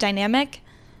shift that dynamic?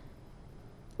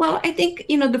 Well, I think,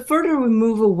 the further we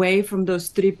move away from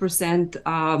those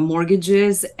 3%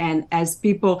 mortgages, and as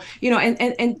people,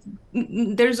 and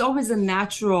there's always a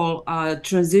natural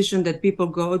transition that people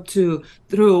go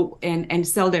through and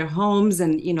sell their homes,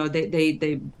 and,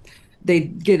 they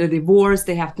get a divorce,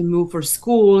 they have to move for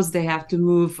schools, they have to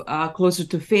move closer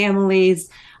to families.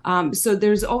 So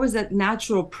there's always that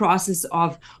natural process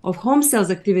of home sales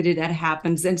activity that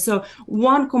happens. And so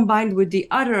one combined with the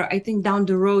other, I think down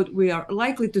the road, we are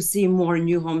likely to see more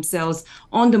new home sales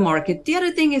on the market. The other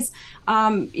thing is,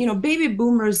 baby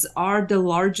boomers are the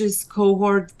largest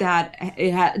cohort that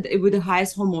with the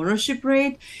highest home ownership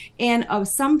rate. And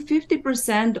some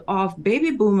 50% of baby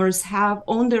boomers have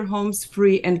owned their homes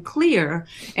free and clear.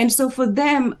 And so for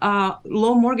them,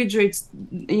 low mortgage rates,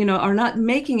 are not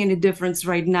making any difference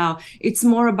right now. It's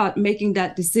more about making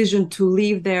that decision to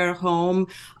leave their home,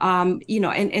 and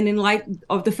in light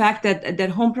of the fact that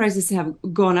home prices have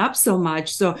gone up so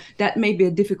much, so that may be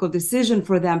a difficult decision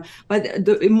for them. But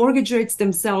the mortgage rates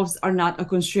themselves are not a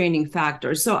constraining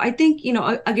factor. So I think,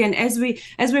 again, as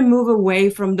we move away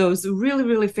from those really,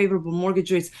 really favorable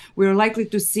mortgage rates, we're likely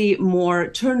to see more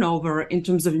turnover in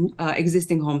terms of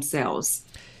existing home sales.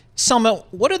 Selma,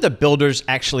 what are the builders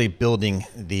actually building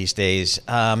these days?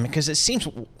 Because it seems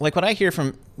like what I hear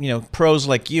from, pros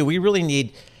like you, we really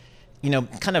need,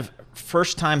 kind of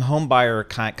first-time home buyer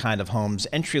kind of homes,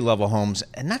 entry-level homes.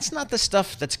 And that's not the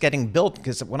stuff that's getting built.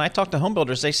 Because when I talk to home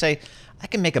builders, they say, I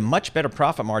can make a much better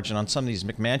profit margin on some of these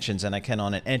McMansions than I can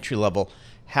on an entry-level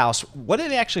house. What are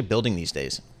they actually building these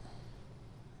days?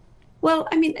 Well,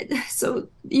 so,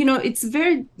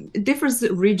 it differs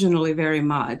regionally very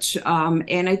much.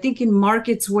 And I think in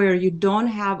markets where you don't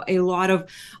have a lot of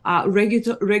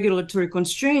regulatory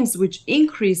constraints, which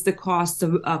increase the cost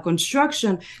of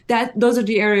construction, those are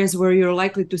the areas where you're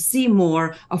likely to see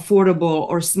more affordable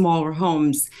or smaller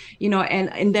homes.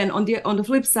 And then on the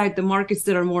flip side, the markets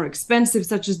that are more expensive,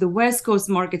 such as the West Coast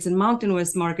markets and Mountain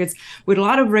West markets, with a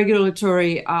lot of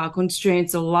regulatory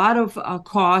constraints, a lot of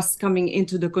costs coming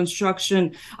into the construction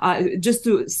just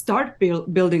to start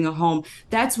building a home,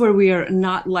 that's where we are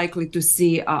not likely to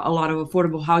see a lot of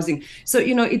affordable housing. So,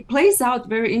 it plays out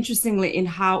very interestingly in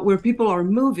where people are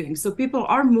moving. So people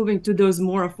are moving to those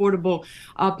more affordable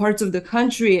parts of the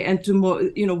country and to more,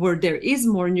 where there is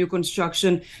more new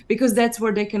construction, because that's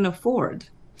where they can afford.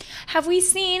 Have we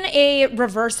seen a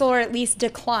reversal or at least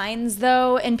declines,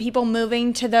 though, in people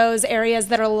moving to those areas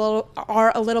that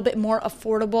are a little bit more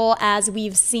affordable, as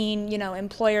we've seen,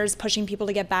 employers pushing people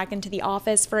to get back into the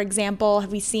office, for example?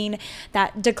 Have we seen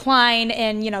that decline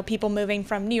in, people moving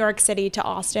from New York City to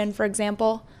Austin, for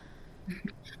example?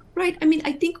 Right.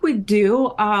 I think we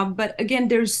do. But again,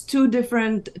 there's two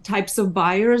different types of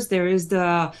buyers. There is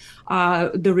the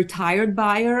retired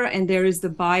buyer, and there is the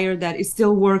buyer that is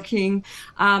still working.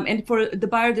 And for the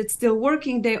buyer that's still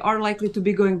working, they are likely to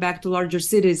be going back to larger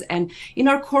cities. And in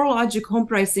our CoreLogic Home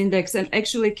Price Index, and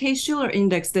actually Case-Shiller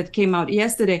Index that came out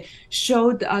yesterday,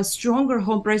 showed a stronger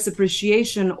home price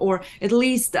appreciation, or at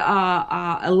least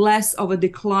a less of a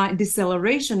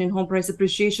deceleration in home price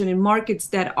appreciation in markets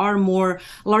that are more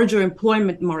larger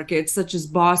employment markets, such as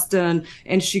Boston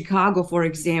and Chicago, for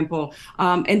example.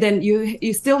 And then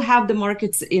you still have the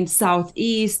markets in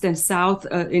Southeast and South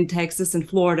in Texas and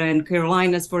Florida and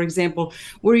Carolinas, for example,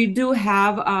 where you do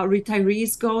have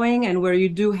retirees going, and where you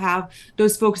do have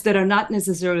those folks that are not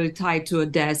necessarily tied to a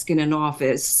desk in an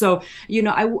office. So,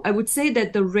 I would say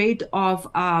that the rate of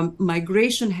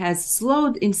migration has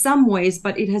slowed in some ways,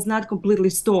 but it has not completely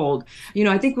stalled.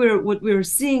 I think what we're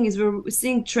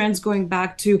seeing trends going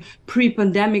back to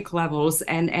pre-pandemic levels,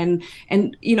 and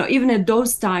even at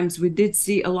those times, we did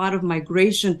see a lot of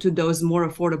migration to those more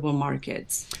affordable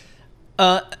markets.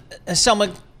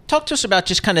 Selma, talk to us about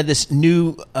just kind of this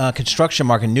new construction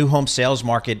market, new home sales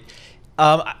market.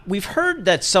 We've heard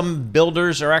that some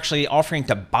builders are actually offering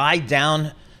to buy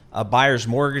down a buyer's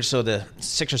mortgage, so the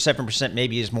 6 or 7%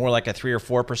 maybe is more like a 3 or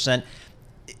 4%.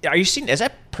 are you seeing, is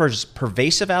that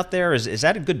pervasive out there? Is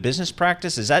that a good business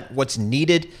practice? Is that what's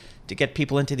needed to get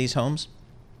people into these homes?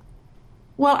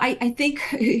 Well, I think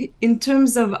in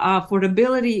terms of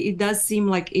affordability, it does seem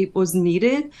like it was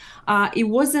needed. It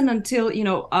wasn't until,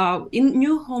 in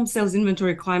new home sales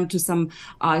inventory climbed to some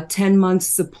 10 months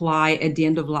supply at the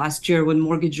end of last year when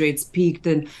mortgage rates peaked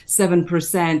at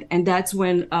 7%. And that's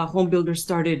when home builders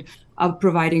started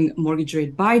providing mortgage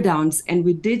rate buy downs. And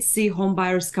we did see home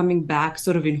buyers coming back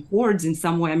sort of in hordes in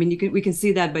some way. I mean, we can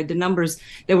see that by the numbers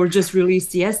that were just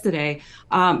released yesterday.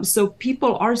 So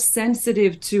people are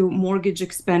sensitive to mortgage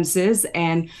expenses,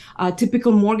 and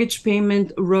typical mortgage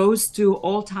payment rose to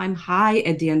all-time high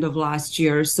at the end of last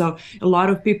year. So a lot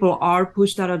of people are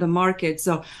pushed out of the market.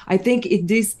 So I think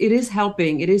it is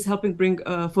helping. It is helping bring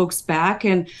folks back.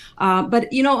 And but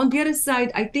on the other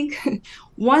side, I think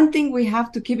one thing we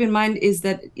have to keep in mind is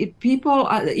that if people,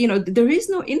 there is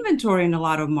no inventory in a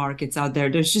lot of markets out there.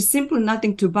 There's just simply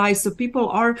nothing to buy. So people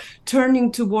are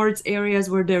turning towards areas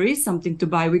where there is something to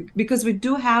buy, because we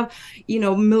do have,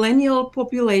 millennial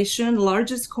population,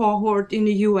 largest cohort in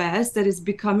the U.S. that is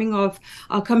coming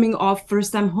off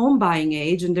first-time home buying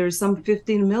age, and there's some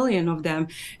 15 million of them.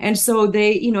 And so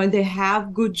they, they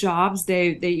have good jobs.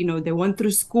 They went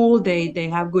through school. They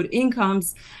have good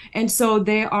incomes. And so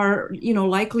they are,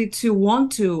 likely to want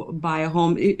to buy a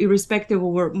home, irrespective of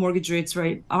where mortgage rates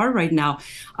are right now.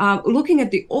 Looking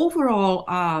at the overall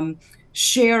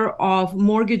share of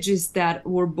mortgages that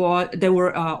were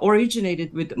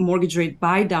originated with mortgage rate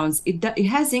buy downs, it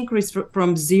has increased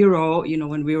from zero,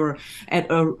 when we were at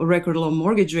a record low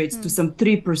mortgage rates, to some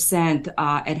 3%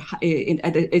 at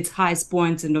its highest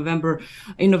points in November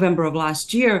of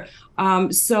last year.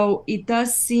 So it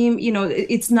does seem,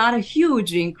 it's not a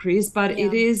huge increase, but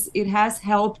it has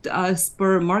helped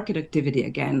spur market activity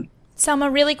again.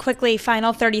 Selma, really quickly,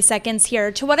 final 30 seconds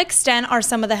here. To what extent are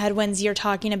some of the headwinds you're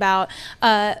talking about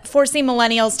forcing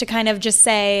millennials to kind of just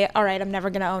say, all right, I'm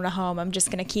never going to own a home, I'm just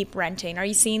going to keep renting? Are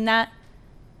you seeing that?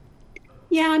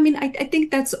 Yeah, I mean, I think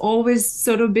that's always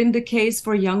sort of been the case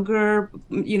for younger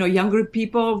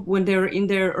people when they're in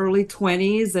their early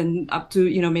 20s and up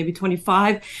to, maybe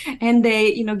 25, and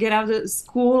they, get out of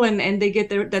school and they get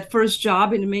that first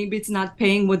job, and maybe it's not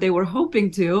paying what they were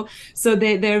hoping to. So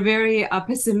they're very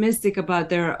pessimistic about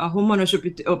their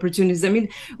homeownership opportunities. I mean,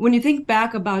 when you think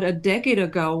back about a decade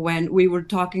ago, when we were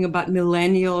talking about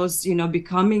millennials,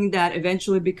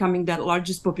 eventually becoming that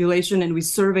largest population, and we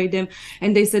surveyed them,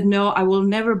 and they said, no, I will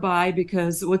never buy,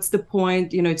 because what's the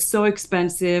point? It's so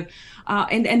expensive.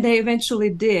 And they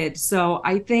eventually did. So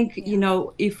I think,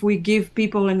 if we give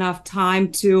people enough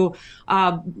time to,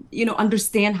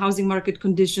 understand housing market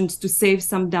conditions, to save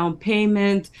some down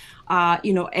payment,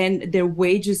 and their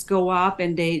wages go up,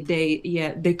 and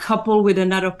they couple with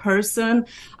another person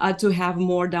to have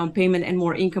more down payment and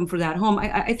more income for that home,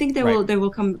 I think they will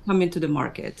come into the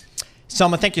market.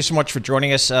 Selma, thank you so much for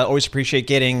joining us. Always appreciate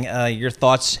getting your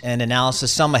thoughts and analysis.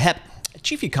 Selma Hepp,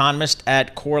 Chief Economist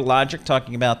at CoreLogic,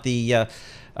 talking about the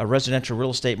residential real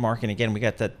estate market. Again, we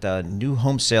got that new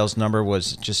home sales number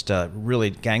was just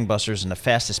really gangbusters and the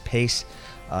fastest pace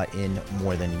in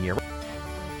more than a year.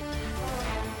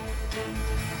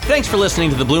 Thanks for listening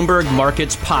to the Bloomberg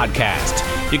Markets Podcast.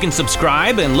 You can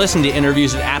subscribe and listen to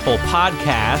interviews at Apple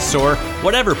Podcasts or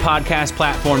whatever podcast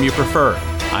platform you prefer.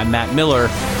 I'm Matt Miller.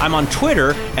 I'm on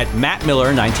Twitter at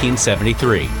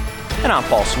MattMiller1973. And I'm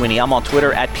Paul Sweeney. I'm on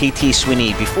Twitter at PT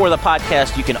Sweeney. Before the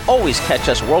podcast, you can always catch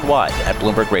us worldwide at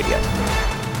Bloomberg Radio.